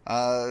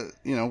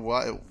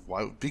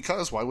 Why?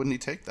 Because why wouldn't he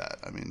take that?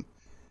 I mean,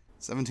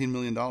 $17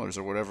 million or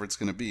whatever it's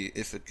going to be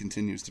if it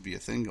continues to be a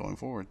thing going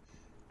forward.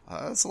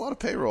 It's a lot of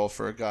payroll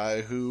for a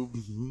guy who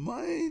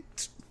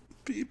might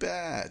be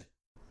bad.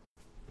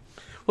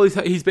 Well,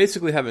 he's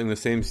basically having the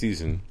same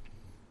season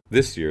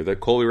this year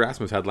that Colby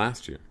Rasmus had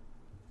last year.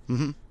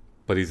 Mm-hmm.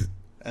 But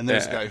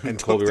there's a guy who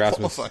took the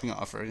qualifying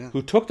offer, yeah.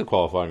 Who took the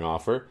qualifying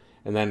offer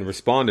and then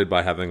responded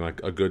by having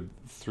like a good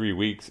 3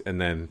 weeks and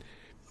then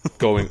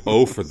going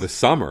 0 for the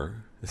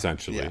summer,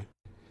 essentially.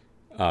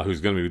 Yeah.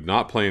 Who's going to be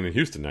not playing in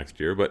Houston next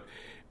year, but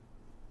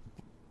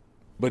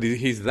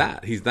he's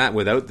that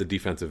without the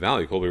defensive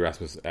value. Colby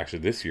Rasmus actually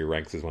this year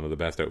ranks as one of the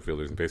best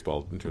outfielders in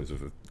baseball in terms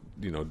of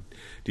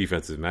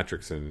defensive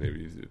metrics and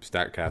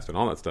StatCast and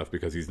all that stuff,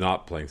 because he's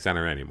not playing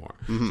center anymore.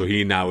 Mm-hmm. So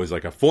he now is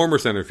like a former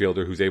center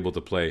fielder who's able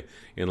to play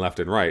in left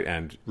and right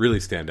and really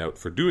stand out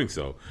for doing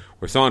so.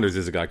 Where Saunders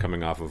is a guy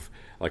coming off of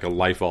like a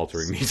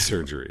life-altering knee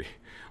surgery,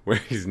 where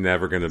he's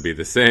never going to be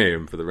the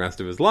same for the rest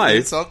of his life.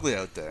 It's ugly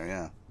out there,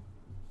 yeah.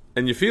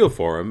 And you feel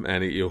for him,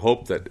 and you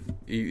hope that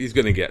he's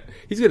going to get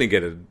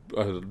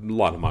a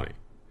lot of money,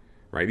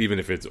 right? Even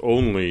if it's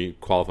only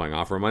qualifying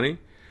offer money.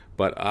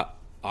 But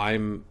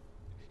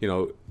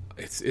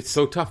it's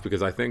so tough,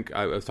 because I think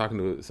I was talking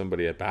to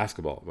somebody at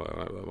basketball,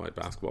 my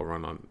basketball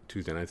run on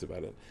Tuesday nights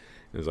about it.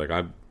 It was like,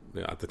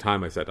 at the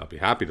time I said, I'll be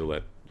happy to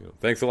let,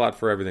 thanks a lot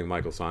for everything,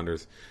 Michael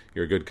Saunders.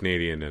 You're a good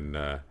Canadian,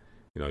 and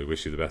we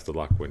wish you the best of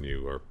luck when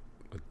you are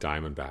a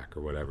Diamondback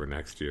or whatever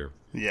next year.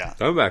 Yeah,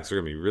 Diamondbacks are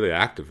going to be really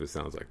active. It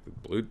sounds like the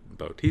Blue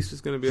Bautista's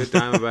going to be a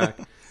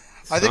Diamondback.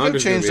 I think I've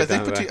changed. I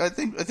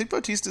think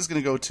Bautista's going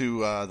to go to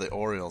the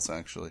Orioles.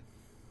 Actually,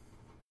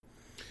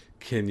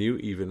 can you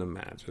even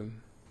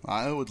imagine?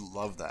 I would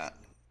love that.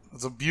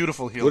 It's a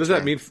beautiful heel. What does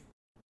that mean?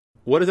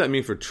 What does that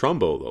mean for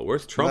Trumbo though?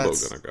 Where's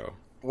Trumbo going to go?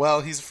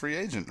 Well, he's a free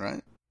agent,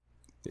 right?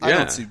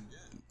 Yeah.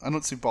 I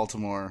don't see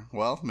Baltimore.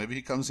 Well, maybe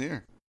he comes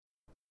here.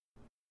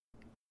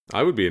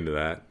 I would be into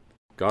that.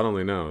 God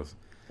only knows.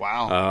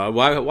 Wow.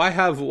 Why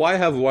have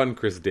one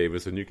Chris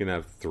Davis when you can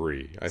have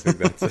three? I think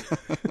that's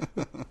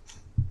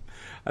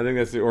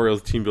the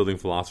Orioles team building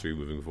philosophy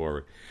moving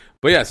forward.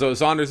 But yeah, so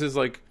Saunders is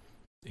like,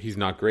 he's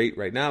not great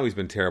right now. He's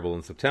been terrible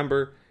in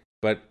September,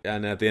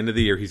 and at the end of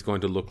the year, he's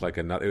going to look like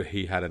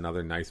he had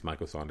another nice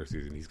Michael Saunders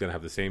season. He's going to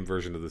have the same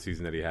version of the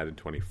season that he had in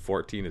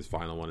 2014, his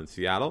final one in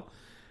Seattle,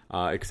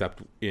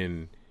 except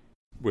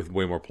with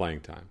way more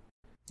playing time.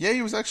 Yeah,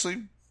 he was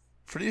actually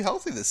pretty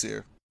healthy this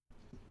year.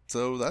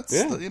 So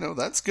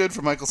that's good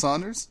for Michael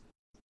Saunders.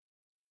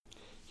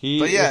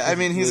 He's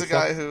a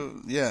guy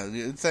who,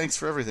 thanks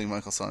for everything,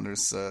 Michael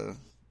Saunders.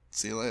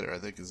 See you later, I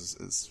think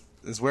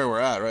is where we're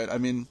at, right? I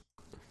mean,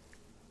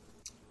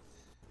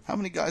 how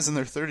many guys in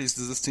their 30s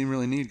does this team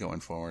really need going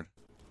forward?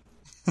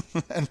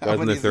 And how guys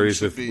in their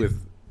 30s with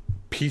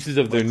pieces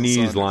of their knees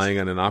Saunders lying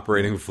on an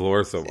operating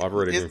floor, floor.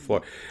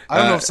 I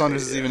don't know if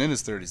Saunders is even in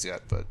his 30s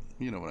yet, but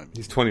you know what I mean.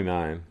 He's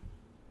 29.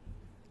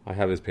 I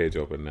have his page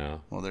open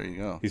now. Well, there you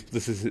go.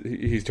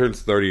 He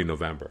turns 30 in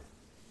November.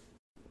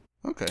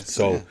 Okay.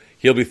 So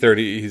he'll be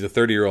 30. He's a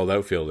 30-year-old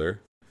outfielder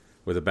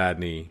with a bad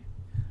knee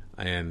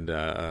and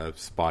a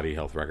spotty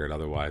health record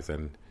otherwise,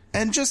 and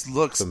just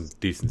looks some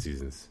decent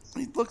seasons.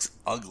 He looks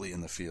ugly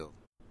in the field.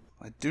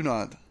 I do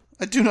not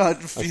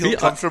feel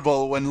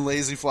comfortable when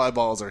lazy fly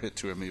balls are hit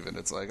to him. Even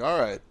it's like, all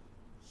right,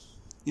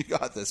 you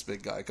got this,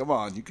 big guy. Come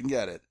on, you can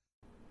get it.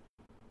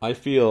 I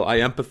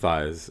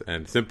empathize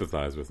and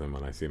sympathize with him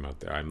when I see him out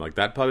there. I'm like,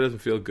 that probably doesn't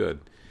feel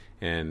good.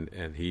 And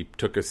he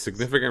took a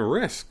significant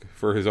risk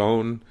for his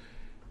own,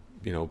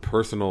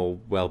 personal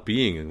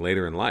well-being and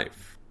later in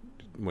life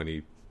when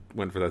he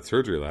went for that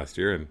surgery last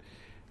year. And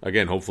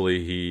again,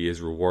 hopefully he is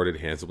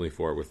rewarded handsomely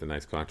for it with a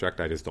nice contract.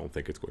 I just don't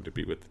think it's going to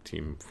be with the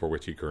team for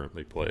which he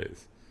currently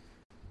plays.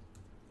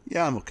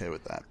 Yeah, I'm okay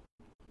with that.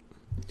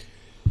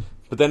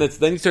 But then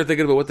you start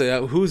thinking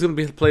about who's going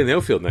to be playing the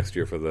outfield next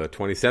year for the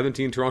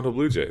 2017 Toronto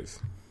Blue Jays.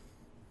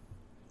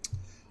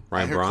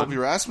 Ryan Braun. Colby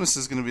Rasmus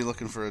is going to be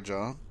looking for a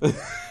job.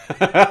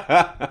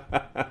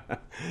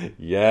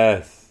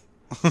 Yes.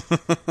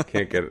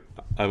 Can't get it.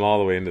 I'm all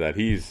the way into that.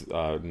 He's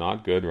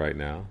not good right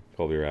now,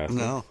 Colby Rasmus.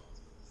 No,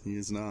 he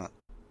is not.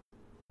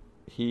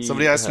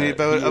 Somebody asked me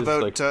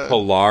about like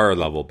Pilar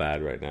level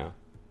bad right now.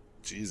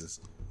 Jesus.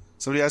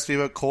 Somebody asked me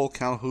about Cole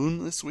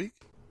Calhoun this week.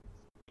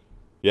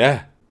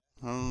 Yeah.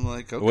 I'm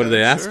like, okay. What did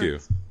they ask you?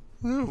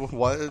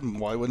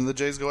 Why wouldn't the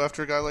Jays go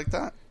after a guy like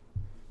that?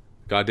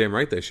 Goddamn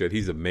right they should.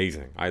 He's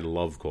amazing. I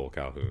love Cole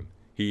Calhoun.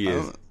 He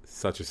is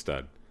such a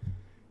stud.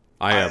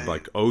 I have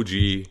like OG,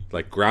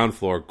 like ground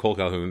floor Cole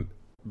Calhoun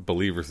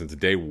believer since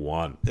day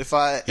one.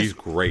 He's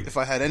great. If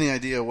I had any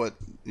idea what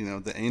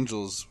the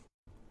Angels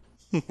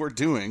were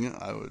doing,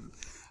 I would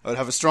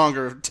have a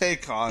stronger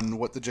take on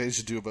what the Jays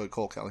should do about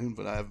Cole Calhoun.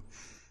 But I have,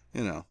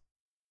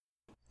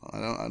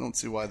 I don't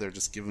see why they're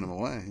just giving him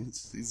away.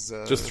 He's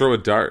just throw a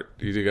dart.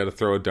 You got to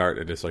throw a dart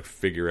and just like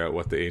figure out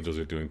what the Angels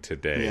are doing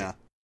today. Yeah.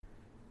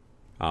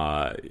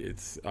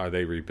 Are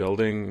they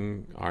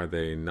rebuilding? Are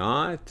they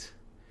not?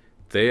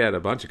 They had a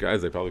bunch of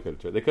guys they probably could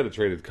have traded. They could have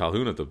traded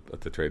Calhoun at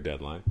the trade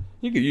deadline.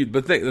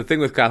 But the thing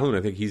with Calhoun,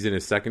 I think he's in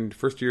his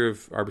first year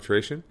of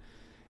arbitration,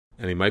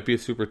 and he might be a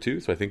Super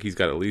 2, so I think he's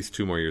got at least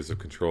 2 more years of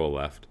control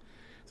left.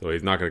 So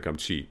he's not going to come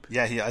cheap.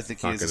 Yeah, I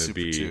think he is a Super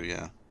 2,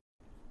 yeah.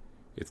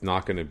 It's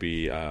not going to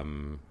be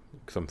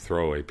some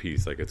throwaway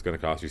piece. Like, it's going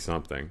to cost you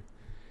something.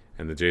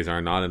 And the Jays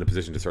are not in a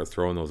position to start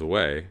throwing those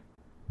away,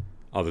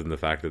 other than the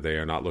fact that they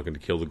are not looking to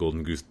kill the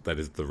golden goose that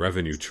is the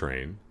revenue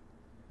train.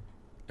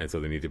 And so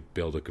they need to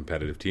build a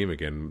competitive team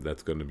again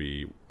that's going to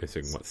be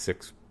missing,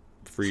 6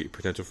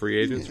 potential free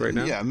agents right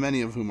now? Yeah,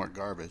 many of whom are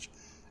garbage.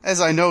 As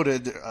I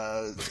noted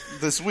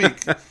this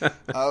week,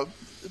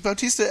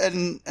 Bautista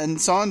and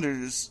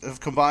Saunders have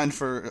combined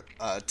for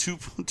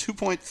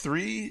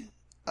 2.3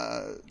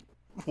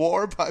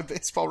 WAR by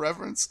Baseball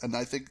Reference, and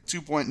I think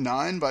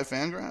 2.9 by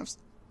Fangraphs.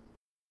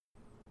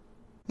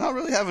 Not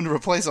really having to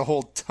replace a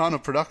whole ton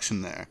of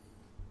production there.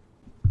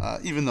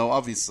 Even though,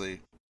 obviously,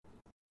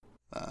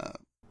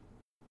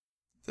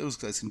 those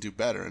guys can do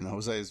better, and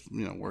Jose is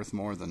worth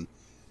more than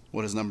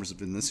what his numbers have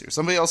been this year.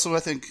 Somebody also, I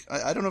think,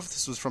 I don't know if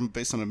this was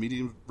based on a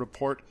media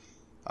report.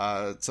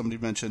 Somebody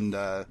mentioned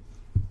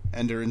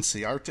Ender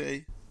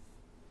Inciarte,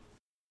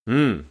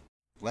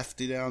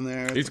 lefty down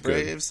there at the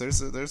Braves.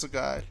 Good. There's a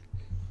guy.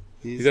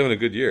 He's having a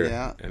good year,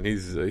 yeah, and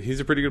he's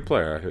a pretty good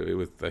player.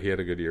 He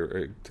had a good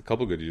year, a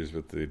couple good years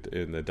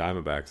in the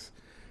Diamondbacks.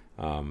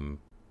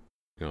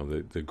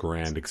 The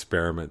grand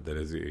experiment that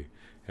is the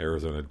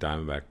Arizona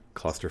Diamondback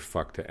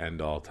clusterfuck to end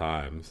all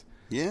times.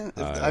 Yeah,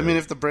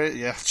 if the Braves,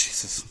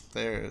 Jesus,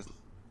 they're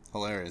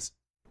hilarious.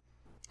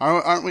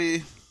 Aren't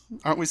we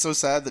so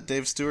sad that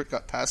Dave Stewart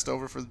got passed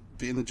over for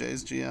being the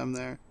Jays GM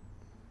there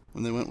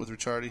when they went with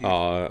Ricciardi?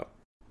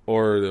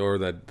 Or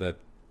that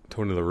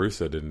Tony La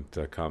Russa didn't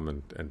come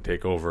and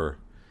take over,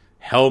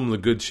 helm the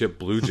good ship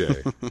Blue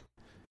Jay.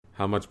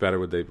 How much better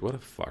would they? What a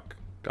fuck!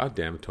 God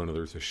damn it, Tony La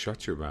Russa,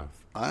 shut your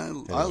mouth. I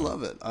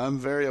love it. I'm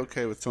very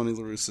okay with Tony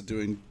La Russa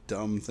doing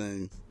dumb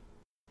things.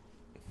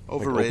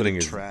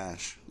 Overrated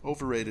trash.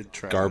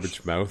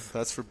 Garbage mouth.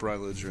 That's for Brian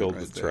Lidger filled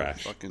right with there.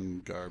 Trash.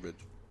 Fucking garbage.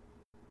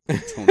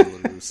 Tony La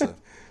Russa.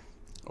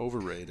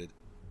 Overrated.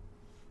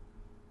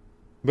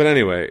 But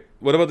anyway,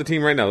 what about the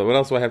team right now? What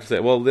else do I have to say?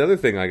 Well, the other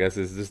thing, I guess,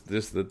 is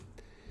just that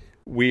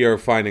we are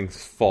finding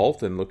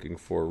fault and looking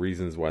for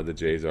reasons why the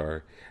Jays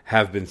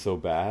have been so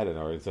bad and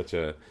are in such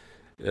a...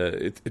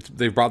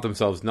 they've brought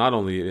themselves not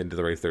only into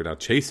the race, they're now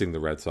chasing the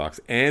Red Sox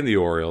and the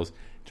Orioles,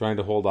 trying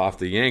to hold off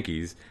the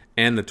Yankees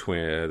and the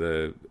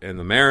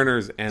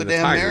Mariners and the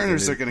damn Tigers.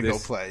 Mariners are going to go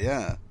play,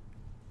 yeah.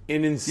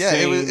 An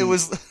insane it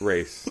was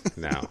race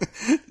now.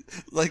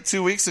 Like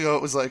 2 weeks ago,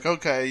 it was like,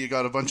 okay, you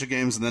got a bunch of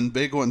games and then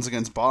big ones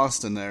against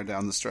Boston there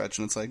down the stretch,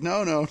 and it's like,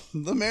 no,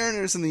 the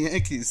Mariners and the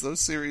Yankees,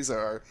 those series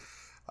are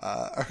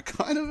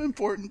kind of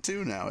important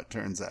too now, it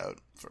turns out,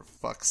 for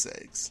fuck's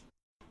sakes.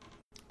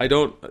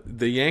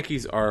 The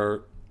Yankees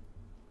are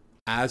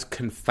as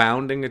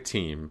confounding a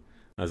team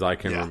as I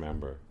can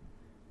remember.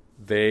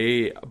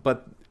 They're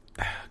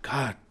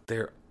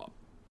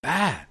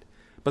bad,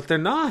 but they're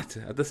not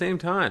at the same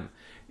time.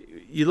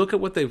 You look at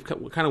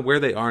where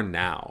they are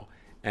now,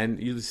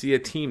 and you see a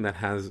team that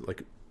has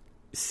like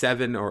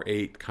 7 or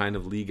 8 kind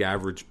of league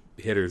average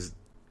hitters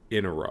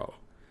in a row,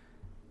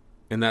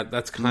 and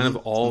that's kind of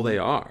all they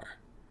are,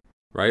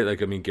 right?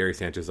 Like, I mean, Gary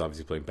Sanchez is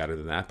obviously playing better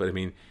than that, but I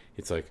mean,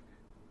 it's like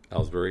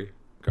Ellsbury,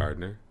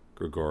 Gardner,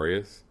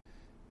 Gregorius,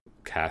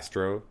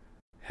 Castro,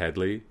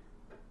 Headley,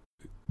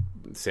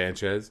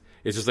 Sanchez.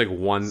 It's just like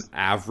one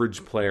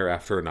average player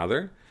after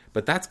another,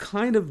 but that's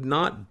kind of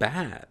not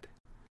bad,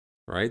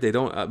 right? They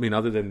don't, I mean,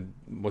 other than,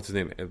 what's his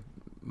name,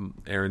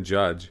 Aaron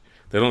Judge,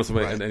 they don't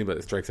have anybody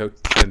that strikes out,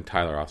 and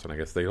Tyler Austin, I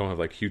guess. They don't have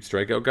like huge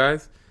strikeout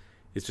guys.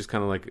 It's just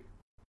kind of like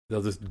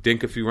they'll just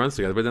dink a few runs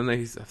together, but then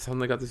they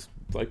suddenly got this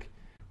like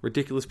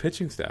ridiculous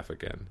pitching staff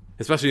again,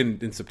 especially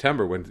in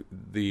September when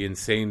the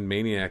insane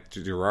maniac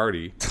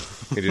Girardi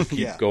can just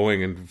keep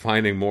going and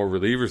finding more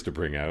relievers to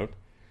bring out.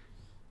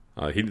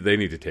 They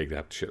need to take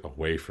that shit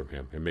away from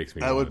him. It makes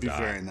me. That would be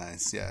very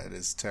nice. Yeah, it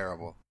is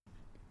terrible.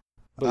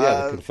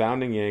 But the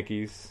confounding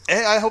Yankees.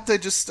 I hope they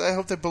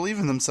believe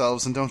in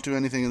themselves and don't do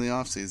anything in the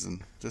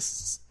offseason.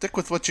 Just stick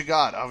with what you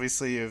got.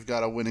 Obviously, you've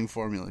got a winning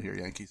formula here,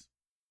 Yankees.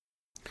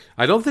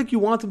 I don't think you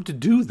want them to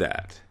do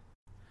that,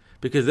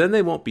 because then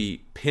they won't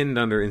be pinned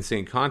under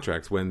insane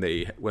contracts when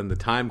the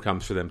time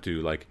comes for them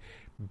to like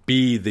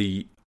be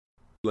the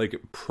like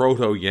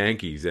proto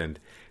Yankees and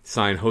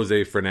sign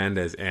Jose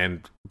Fernandez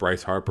and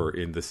Bryce Harper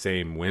in the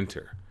same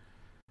winter.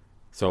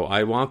 So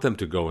I want them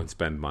to go and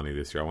spend money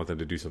this year. I want them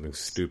to do something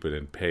stupid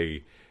and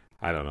pay.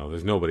 I don't know.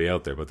 There's nobody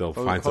out there, but they'll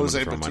find someone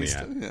to throw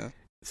Bautista, money at, yeah.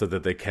 so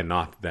that they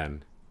cannot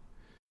then.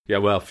 Yeah,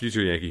 well,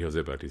 future Yankee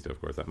Jose Bautista, of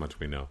course, that much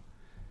we know.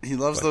 He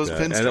loves those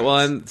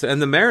pinstripes.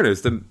 And the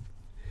Mariners,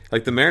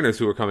 the Mariners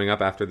who are coming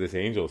up after this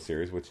Angels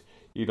series, which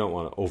you don't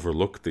want to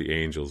overlook the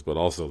Angels, but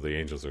also the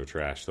Angels are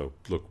trash. So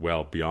look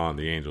well beyond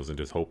the Angels and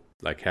just hope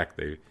like heck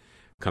they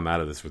come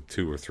out of this with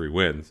 2 or 3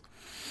 wins.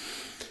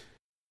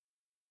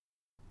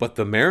 But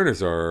the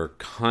Mariners are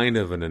kind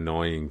of an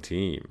annoying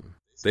team.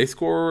 They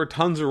score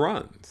tons of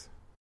runs,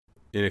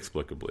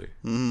 inexplicably.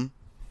 Mm-hmm.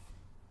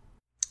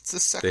 It's the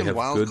second they have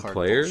wild good card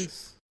players.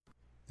 bullshit.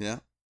 Yeah.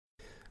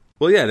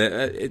 Well, yeah,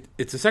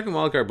 it's a second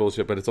wild card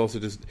bullshit, but it's also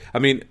just. I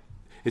mean,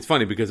 it's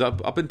funny because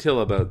up until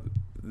about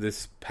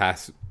this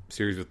past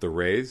series with the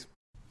Rays,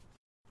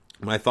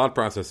 my thought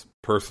process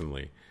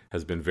personally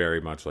has been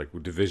very much like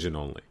division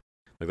only.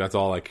 Like that's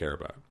all I care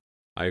about.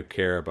 I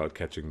care about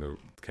catching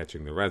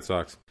the Red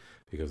Sox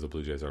because the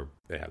Blue Jays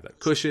they have that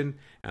cushion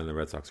and the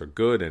Red Sox are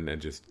good, and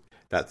just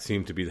that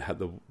seemed to be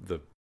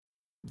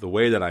the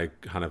way that I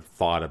kind of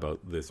thought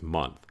about this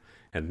month.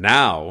 And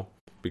now,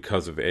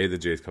 because of the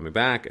Jays coming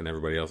back and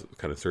everybody else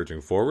kind of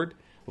surging forward,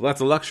 well, that's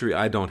a luxury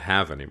I don't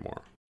have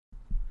anymore,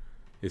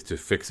 is to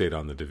fixate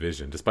on the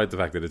division, despite the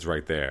fact that it's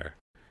right there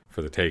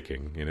for the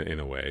taking in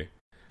a way.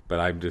 But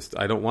I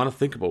don't want to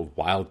think about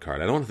wild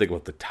card. I don't want to think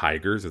about the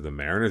Tigers or the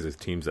Mariners as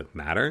teams that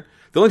matter.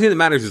 The only team that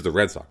matters is the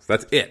Red Sox.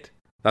 That's it.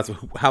 That's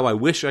how I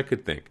wish I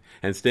could think.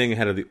 And staying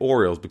ahead of the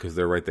Orioles because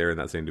they're right there in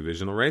that same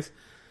divisional race,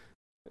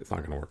 it's not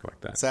going to work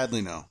like that.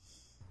 Sadly, no.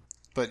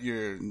 But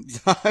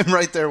I'm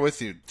right there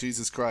with you.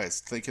 Jesus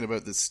Christ. Thinking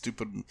about this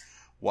stupid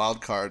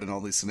wild card and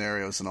all these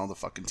scenarios and all the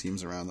fucking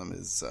teams around them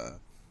is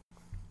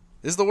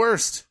the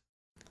worst.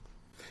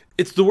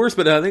 It's the worst,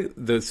 but I think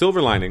the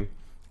silver lining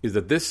is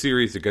that this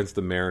series against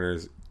the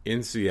Mariners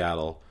in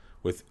Seattle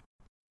with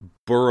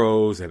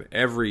Burrows and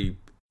every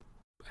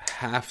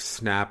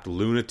half-snapped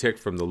lunatic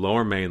from the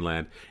lower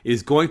mainland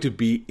is going to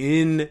be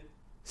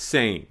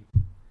insane.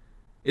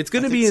 It's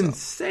going to be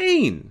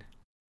insane.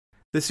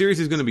 The series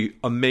is going to be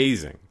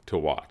amazing to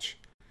watch.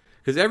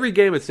 Because every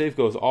game at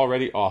Safeco is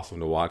already awesome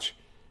to watch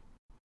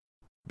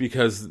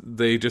because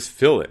they just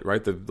fill it,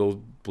 right? The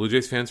Blue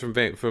Jays fans from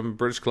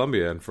British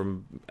Columbia and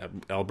from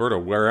Alberta,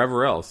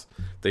 wherever else,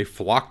 they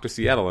flock to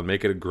Seattle and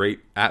make it a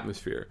great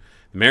atmosphere.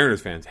 The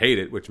Mariners fans hate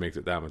it, which makes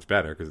it that much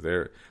better because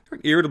they're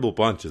an irritable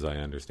bunch, as I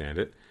understand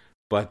it.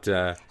 But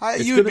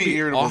you would be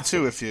irritable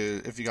awesome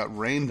too if you got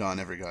rained on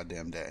every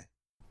goddamn day.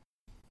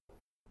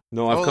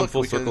 No, I've come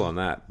full circle on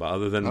that. But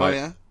other than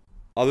my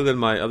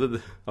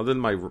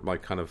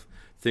kind of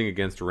thing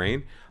against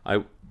rain,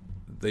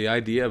 the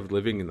idea of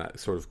living in that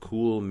sort of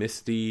cool,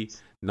 misty,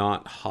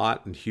 not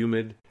hot and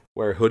humid,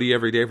 wear a hoodie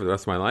every day for the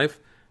rest of my life.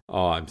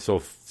 Oh, I'm so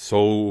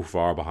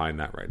far behind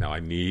that right now. I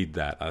need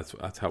that. That's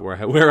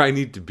where I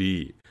need to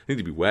be. I need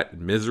to be wet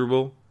and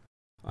miserable.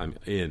 I'm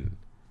in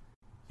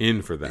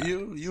for that.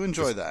 You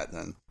enjoy that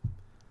then?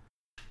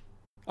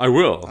 I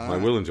will. I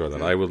will enjoy that.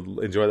 Good. I will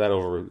enjoy that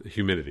over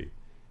humidity,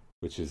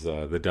 which is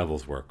the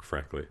devil's work,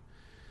 frankly.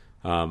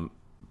 But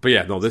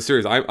yeah, no, this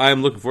series, I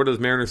am looking forward to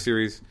this Mariners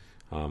series.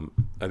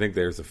 I think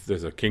there's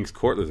a King's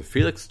Court, there's a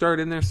Felix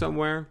start in there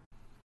somewhere,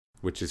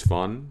 which is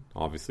fun.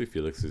 Obviously,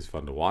 Felix is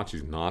fun to watch.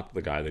 He's not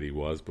the guy that he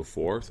was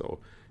before, so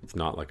it's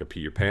not like a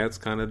pee your pants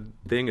kind of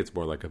thing. It's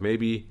more like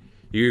maybe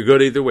you're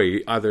good either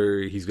way. Either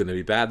he's going to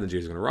be bad and the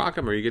Jays are going to rock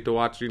him, or you get to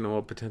watch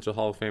a potential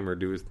Hall of Famer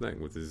do his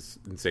thing with his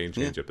insane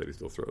changeup that he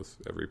still throws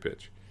every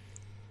pitch.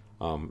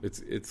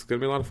 It's going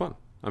to be a lot of fun.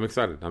 I'm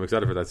excited. I'm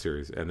excited for that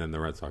series, and then the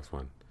Red Sox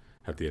one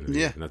at the end of the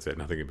year, and that's it.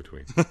 Nothing in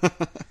between.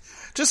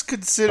 Just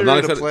consider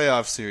it a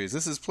playoff series.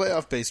 This is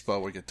playoff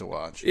baseball we get to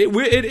watch. It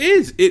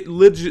is. It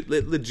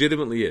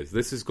legitimately is.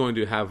 This is going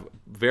to have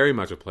very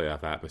much a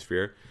playoff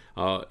atmosphere,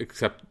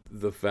 except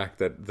the fact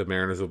that the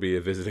Mariners will be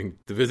the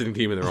visiting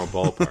team in their own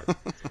ballpark.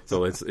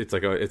 So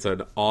it's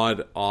an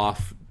odd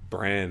off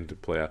brand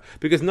playoff,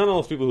 because none of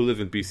those people who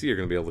live in BC are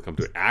going to be able to come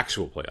to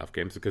actual playoff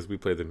games because we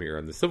play them here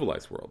in the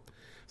civilized world.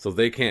 So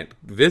they can't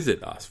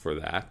visit us for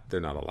that. They're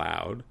not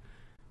allowed.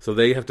 So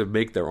they have to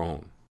make their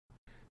own.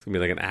 It's going to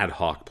be like an ad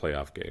hoc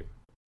playoff game,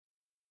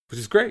 which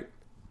is great.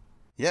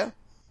 Yeah.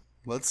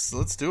 Let's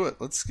do it.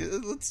 Let's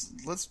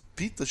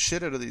beat the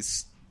shit out of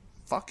these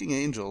fucking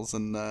Angels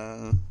and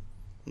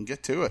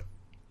get to it.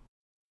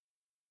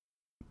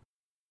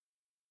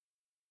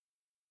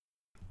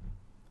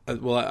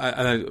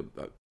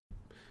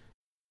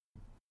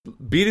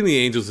 Beating the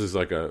Angels is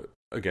like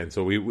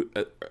so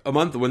a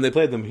month when they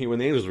played them here, when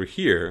the Angels were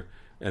here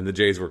and the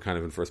Jays were kind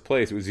of in first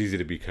place, it was easy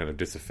to be kind of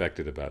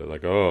disaffected about it.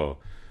 Like, oh,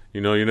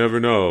 you never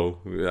know.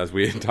 As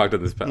we talked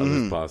on this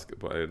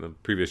podcast in the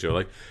previous show,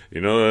 like,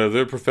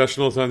 they're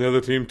professionals on the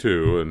other team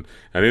too, and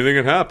anything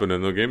can happen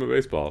in the game of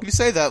baseball. You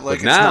say that like but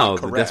it's now not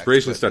correct, the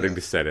desperation is starting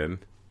to set in.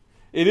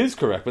 It is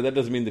correct, but that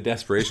doesn't mean the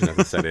desperation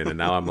hasn't set in. And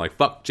now I'm like,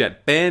 fuck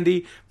Jet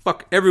Bandy,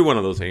 fuck every one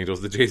of those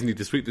Angels. The Jays need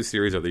to sweep the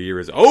series, or the year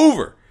is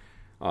over.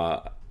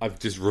 I've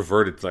just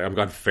reverted to, like, I'm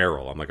gone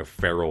feral. I'm like a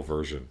feral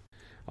version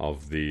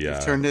of the.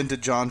 You've turned into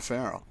John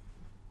Farrell.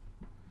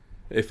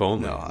 If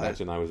only.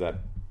 Imagine I was that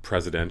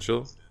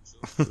presidential,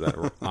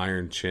 that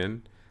iron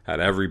chin, had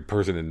every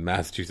person in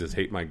Massachusetts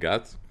hate my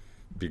guts.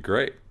 Be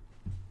great.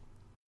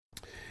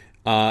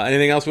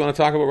 Anything else we want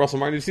to talk about Russell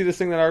Martin? Did you see this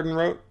thing that Arden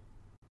wrote?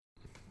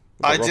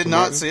 I did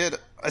not see it.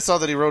 I saw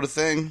that he wrote a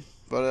thing,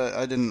 but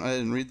I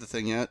didn't read the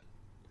thing yet.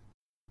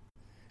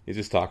 He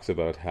just talks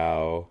about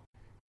how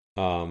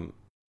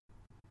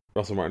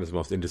Russell Martin is the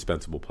most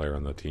indispensable player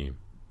on the team,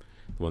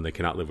 the one they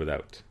cannot live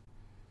without.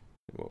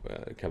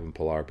 Kevin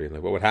Pillar being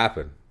like, "What would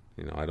happen?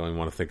 I don't even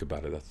want to think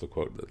about it." That's the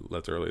quote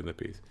that's early in the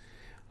piece.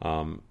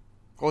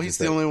 Well, he's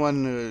the only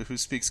one who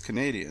speaks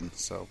Canadian,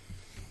 so.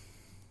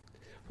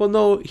 Well,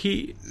 no,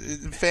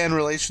 fan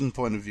relation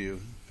point of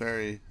view,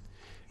 very,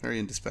 very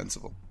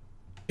indispensable.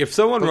 If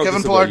someone wrote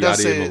Kevin this Pillar about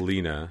Yadier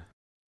Molina...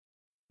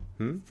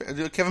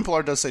 Kevin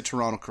Pillar does say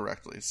Toronto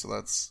correctly, so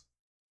that's...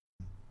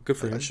 Good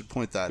for him. I should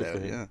point that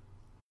out, yeah.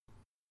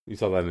 You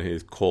saw that in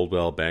his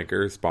Coldwell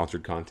Banker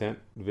sponsored content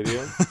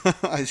video?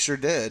 I sure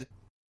did.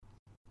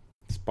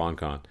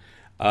 SpawnCon.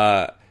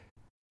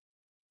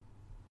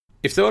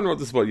 If someone wrote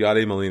this about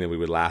Yadier Molina, we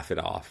would laugh it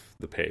off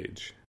the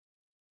page.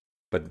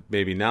 But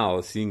maybe now,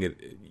 seeing it...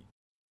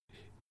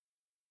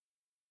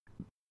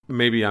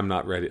 Maybe I'm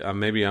not ready.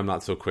 Maybe I'm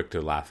not so quick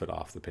to laugh it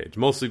off the page.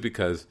 Mostly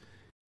because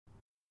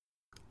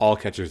all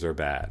catchers are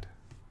bad.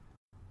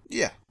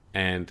 Yeah.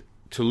 And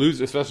to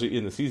lose, especially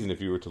in the season, if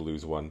you were to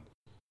lose one,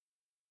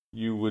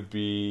 you would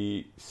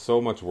be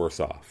so much worse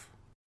off.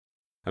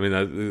 I mean,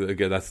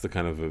 again, that's the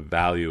kind of a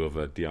value of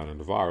a Dioner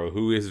Navarro,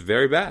 who is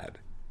very bad,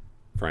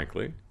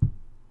 frankly.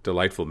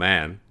 Delightful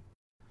man.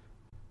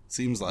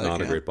 Seems like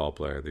not a great ball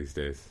player these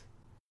days.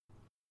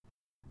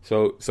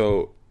 So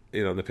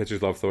the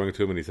pitchers love throwing it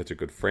to him, and he's such a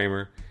good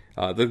framer.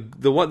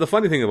 The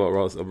funny thing about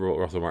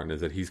Russell Martin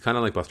is that he's kind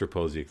of like Buster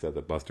Posey, except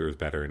that Buster is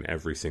better in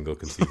every single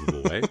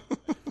conceivable way.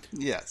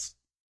 Yes,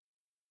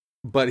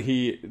 but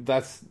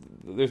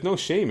there's no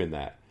shame in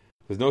that.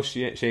 There's no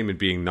shame in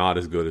being not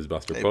as good as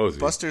Buster Posey.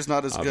 Buster's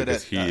not as good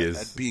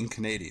at being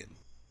Canadian,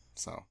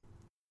 so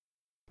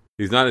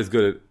he's not as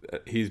good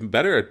at. He's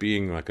better at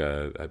being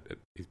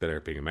he's better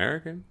at being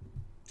American.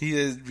 He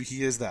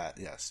is that,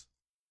 yes.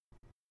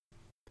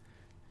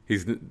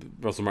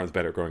 Russell Martin's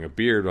better at growing a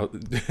beard.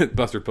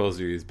 Buster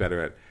Posey is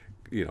better at,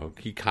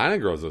 he kind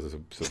of grows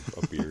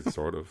a beard,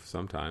 sort of,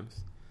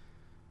 sometimes.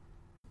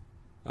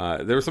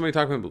 There was somebody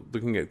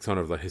looking at some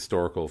of the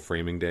historical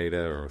framing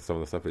data or some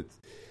of the stuff. It's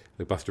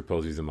like Buster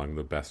Posey's among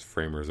the best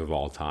framers of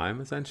all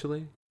time,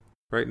 essentially,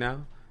 right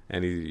now.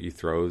 And he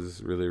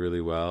throws really, really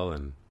well,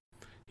 and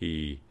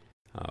he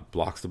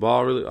blocks the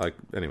ball really.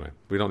 Anyway,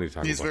 we don't need to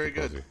talk about Buster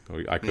Posey. He's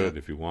very good. I could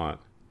if you want.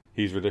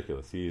 He's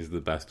ridiculous. He's the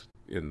best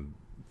in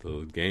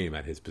the game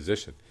at his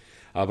position.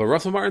 But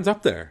Russell Martin's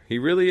up there. He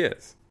really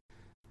is.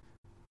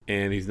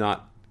 And he's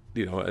not,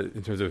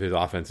 in terms of his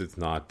offense, it's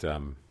not,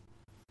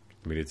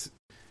 it's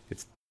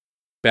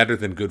better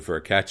than good for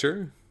a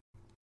catcher.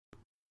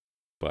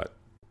 But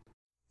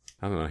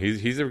I don't know.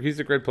 He's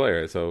a great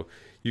player. So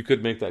you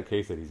could make that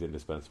case that he's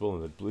indispensable.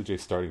 And the Blue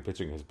Jays starting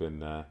pitching has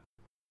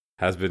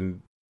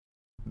been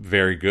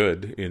very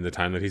good in the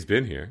time that he's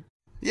been here.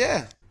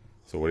 Yeah.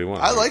 So what do you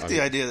want? I like the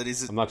idea that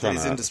he's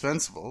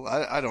indispensable.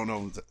 I don't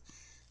know.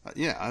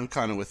 Yeah, I'm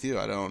kind of with you.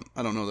 I don't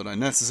know that I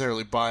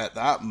necessarily buy it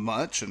that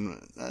much,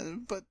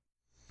 but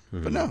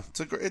no,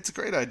 it's a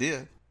great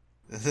idea.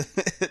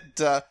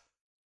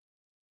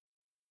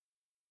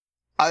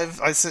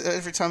 I say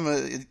every time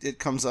it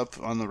comes up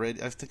on the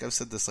radio. I think I've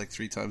said this like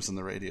 3 times on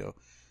the radio,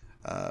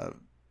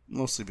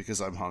 mostly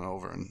because I'm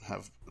hungover and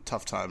have a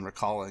tough time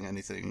recalling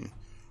anything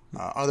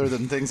other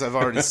than things I've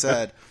already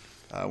said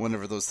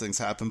whenever those things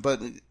happen.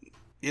 But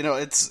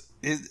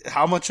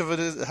how much of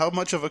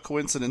a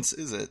coincidence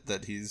is it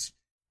that he's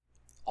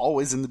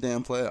always in the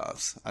damn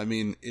playoffs? I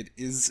mean, it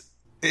is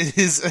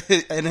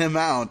an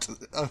amount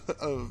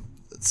of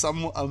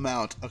some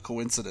amount of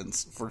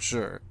coincidence for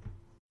sure.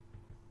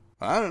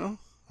 I don't know.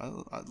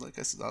 Like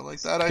I said, I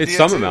like that idea. It's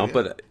some too, amount,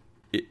 yeah. but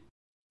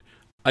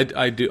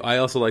I do. I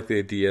also like the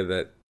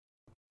idea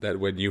that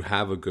when you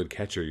have a good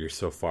catcher, you're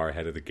so far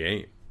ahead of the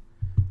game.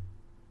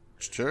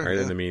 Sure, right?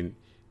 Yeah. And I mean,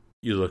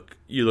 you look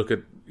at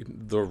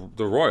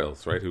the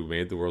Royals, right, who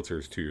made the World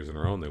Series 2 years in a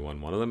row, and they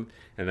won one of them.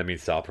 And I mean,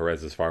 Sal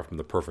Perez is far from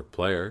the perfect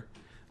player.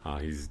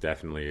 He's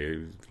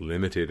definitely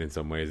limited in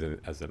some ways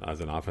as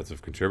an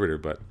offensive contributor,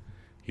 but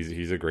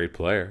he's a great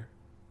player.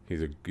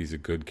 He's a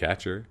good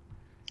catcher.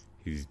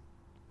 He's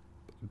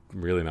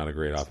really not a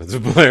great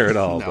offensive player at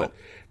all. No.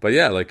 But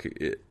yeah,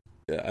 you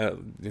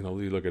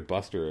look at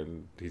Buster,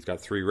 and he's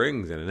got 3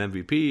 rings and an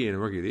MVP and a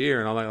Rookie of the Year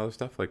and all that other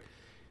stuff. Like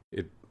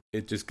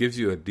it just gives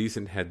you a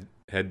decent head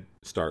head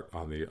start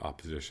on the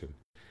opposition.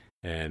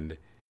 And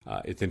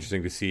it's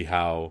interesting to see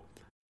how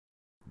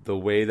the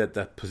way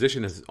that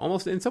position has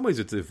almost, in some ways,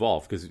 it's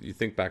evolved. Because you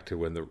think back to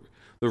when the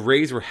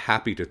Rays were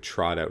happy to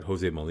trot out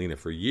Jose Molina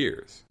for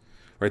years,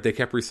 right? They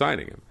kept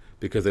re-signing him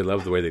because they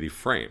loved the way that he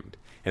framed,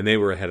 and they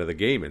were ahead of the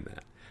game in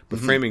that. But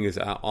framing is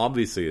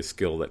obviously a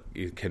skill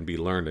that can be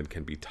learned and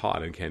can be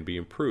taught and can be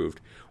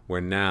improved, where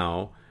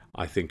now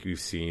I think you've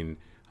seen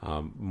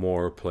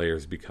more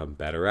players become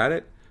better at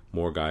it,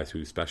 more guys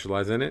who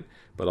specialize in it,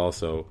 but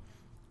also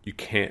you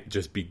can't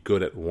just be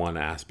good at one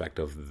aspect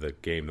of the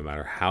game, no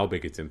matter how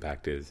big its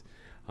impact is,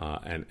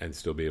 and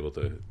still be able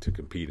to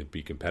compete and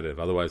be competitive.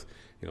 Otherwise,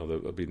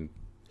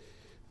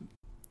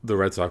 the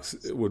Red Sox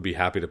would be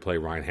happy to play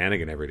Ryan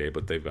Hanigan every day,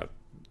 but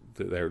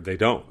they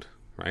don't,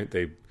 right?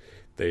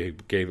 They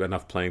gave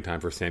enough playing time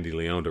for Sandy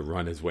Leon to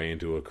run his way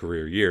into a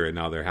career year, and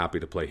now they're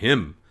happy to play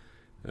him,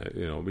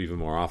 even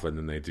more often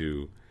than they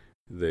do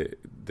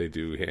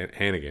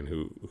Hanigan,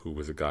 who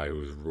was a guy who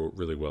was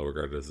really well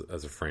regarded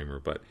as a framer.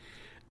 But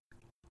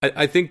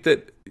I think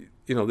that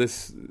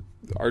this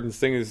Arden's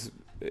thing is.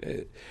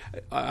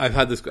 I've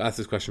asked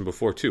this question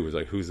before too. Was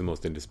like, who's the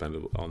most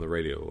indispensable on the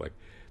radio? Like,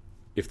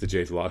 if the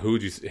Jays lost, who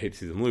would you hate to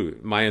see them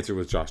lose? My answer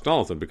was Josh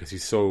Donaldson, because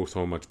he's so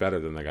much better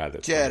than the guy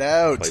that get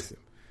out. Replace him.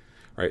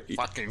 Right?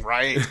 Fucking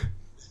right.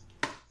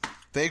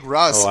 Big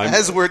Russ,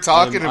 as we're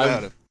talking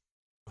about him.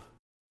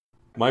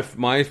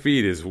 My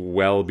feed is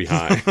well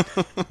behind.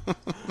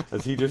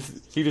 As he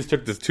just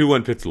took this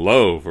 2-1 pitch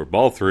low for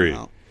ball 3.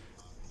 Wow.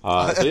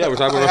 So we're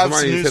talking about Russell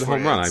Martin. He hit a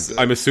home run.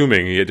 I'm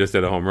assuming he had just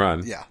hit a home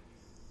run. Yeah.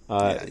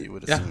 You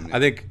would assume. Yeah, I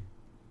think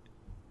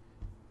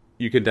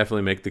you can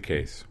definitely make the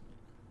case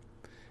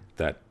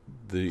that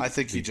the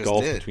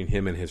gulf between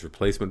him and his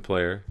replacement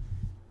player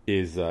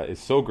is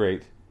so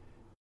great,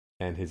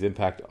 and his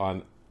impact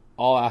on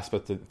all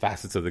aspects and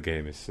facets of the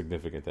game is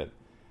significant that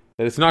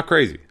it's not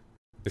crazy.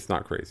 It's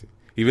not crazy.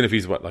 Even if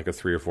he's like a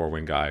 3 or 4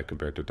 win guy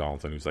compared to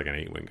Donaldson, who's like an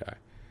 8 win guy.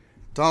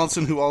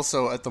 Donaldson, who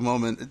also at the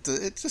moment,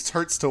 it just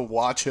hurts to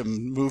watch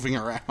him moving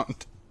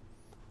around.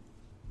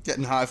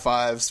 Getting high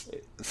fives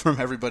from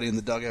everybody in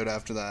the dugout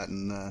after that,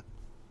 and I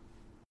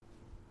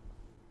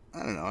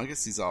don't know. I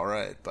guess he's all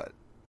right, but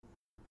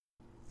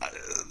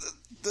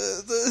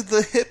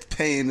the hip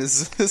pain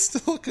is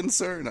still a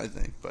concern, I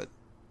think. But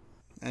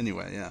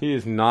anyway, yeah, he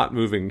is not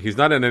moving. He's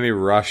not in any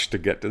rush to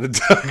get to the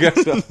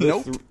dugout on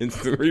nope. This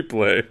instant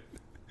replay.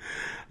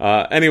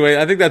 Anyway,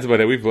 I think that's about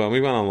it. We've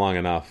gone on long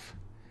enough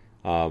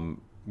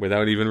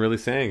without even really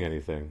saying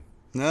anything.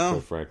 No,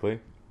 so frankly.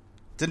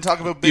 Didn't talk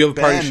about Big Ben. Do you have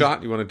a parting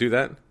shot? You want to do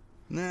that?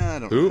 Nah, I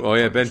don't. Who? Oh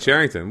yeah, Ben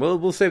Cherington. Well,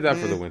 we'll save that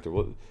for the winter.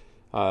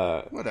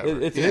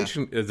 Whatever. It's an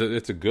interesting.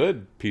 It's a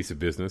good piece of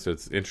business.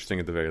 It's interesting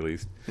at the very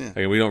least. Yeah. I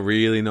mean, we don't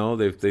really know.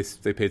 They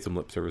paid some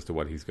lip service to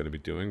what he's going to be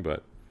doing,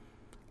 but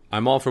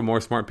I'm all for more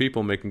smart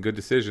people making good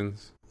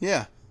decisions.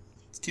 Yeah,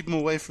 let's keep him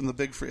away from the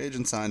big free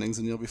agent signings,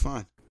 and you'll be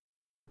fine.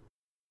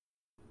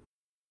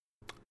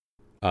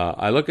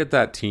 I look at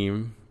that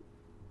team.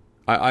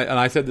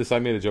 I said this. I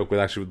made a joke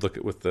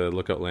with the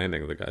Lookout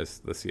Landing,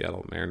 the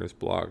Seattle Mariners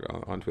blog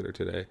on Twitter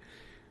today,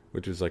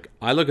 which was like,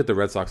 I look at the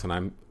Red Sox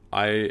and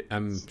I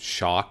am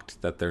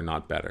shocked that they're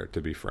not better, to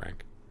be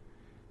frank.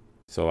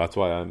 So that's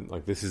why I'm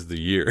like, this is the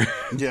year.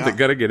 Yeah. They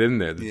got to get in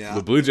there. Yeah.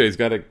 The Blue Jays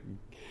got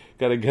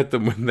to get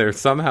them when they're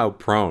somehow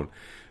prone.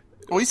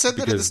 Well, we said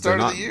that at the start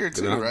of the year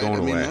too, right?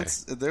 I mean,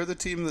 they're the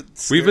team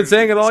that we've been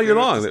saying it all year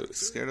long.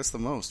 Scared us the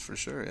most, for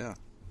sure. Yeah.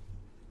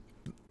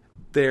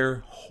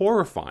 They're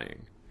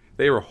horrifying.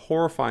 They were a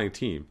horrifying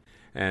team,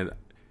 and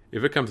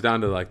if it comes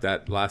down to like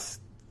that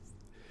last,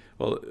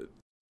 I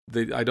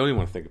don't even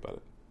want to think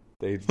about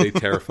it. They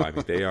terrify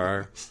me. They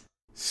are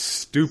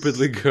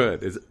stupidly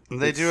good.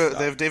 They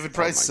have David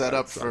Price set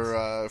up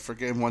for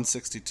game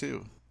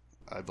 162,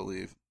 I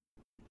believe.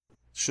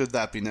 Should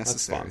that be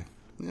necessary?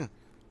 Yeah.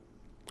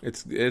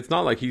 It's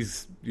not like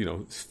he's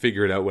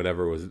figured out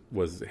whatever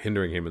was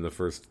hindering him in the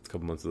first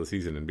couple months of the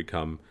season and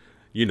become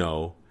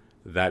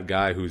that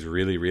guy who's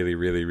really, really,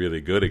 really,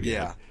 really good again.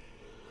 Yeah.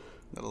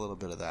 Got a little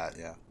bit of that,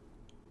 yeah.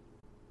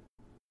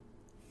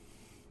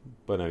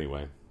 But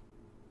anyway,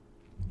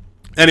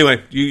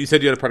 you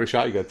said you had a parting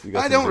shot. You got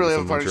I don't really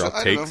have a parting shot.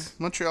 I don't know.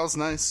 Montreal's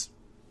nice.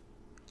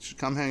 Should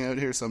come hang out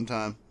here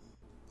sometime.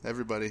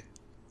 Everybody.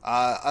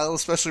 I'll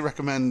especially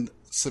recommend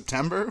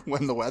September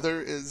when the weather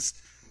is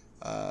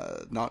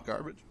not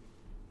garbage.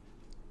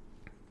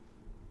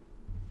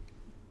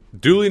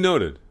 Duly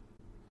noted.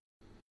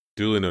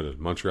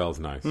 Montreal's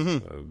nice.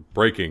 Mm-hmm.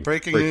 Breaking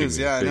news.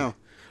 Yeah, I know.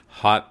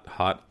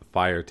 Hot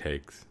fire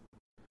takes.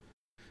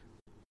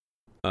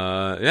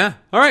 Yeah.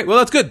 All right. Well,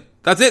 that's good.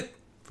 That's it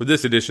for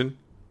this edition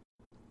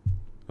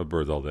of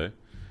Birds All Day.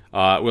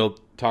 We'll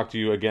talk to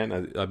you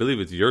again. I believe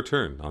it's your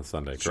turn on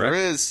Sunday, correct? Sure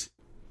is.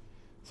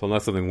 So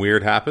unless something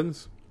weird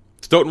happens,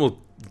 Stoughton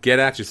will get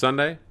at you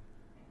Sunday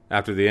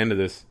after the end of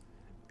this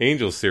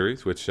Angels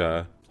series, which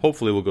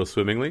hopefully will go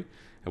swimmingly.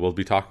 And we'll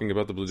be talking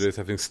about the Blue Jays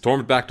having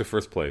stormed back to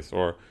first place,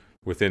 or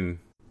within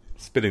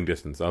spitting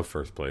distance of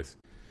first place.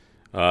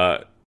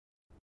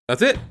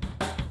 That's it.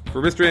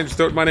 For Mr. Andrew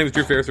Stoughton, my name is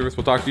Drew Fairservice.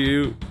 We'll talk to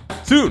you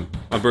soon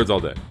on Birds All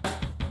Day.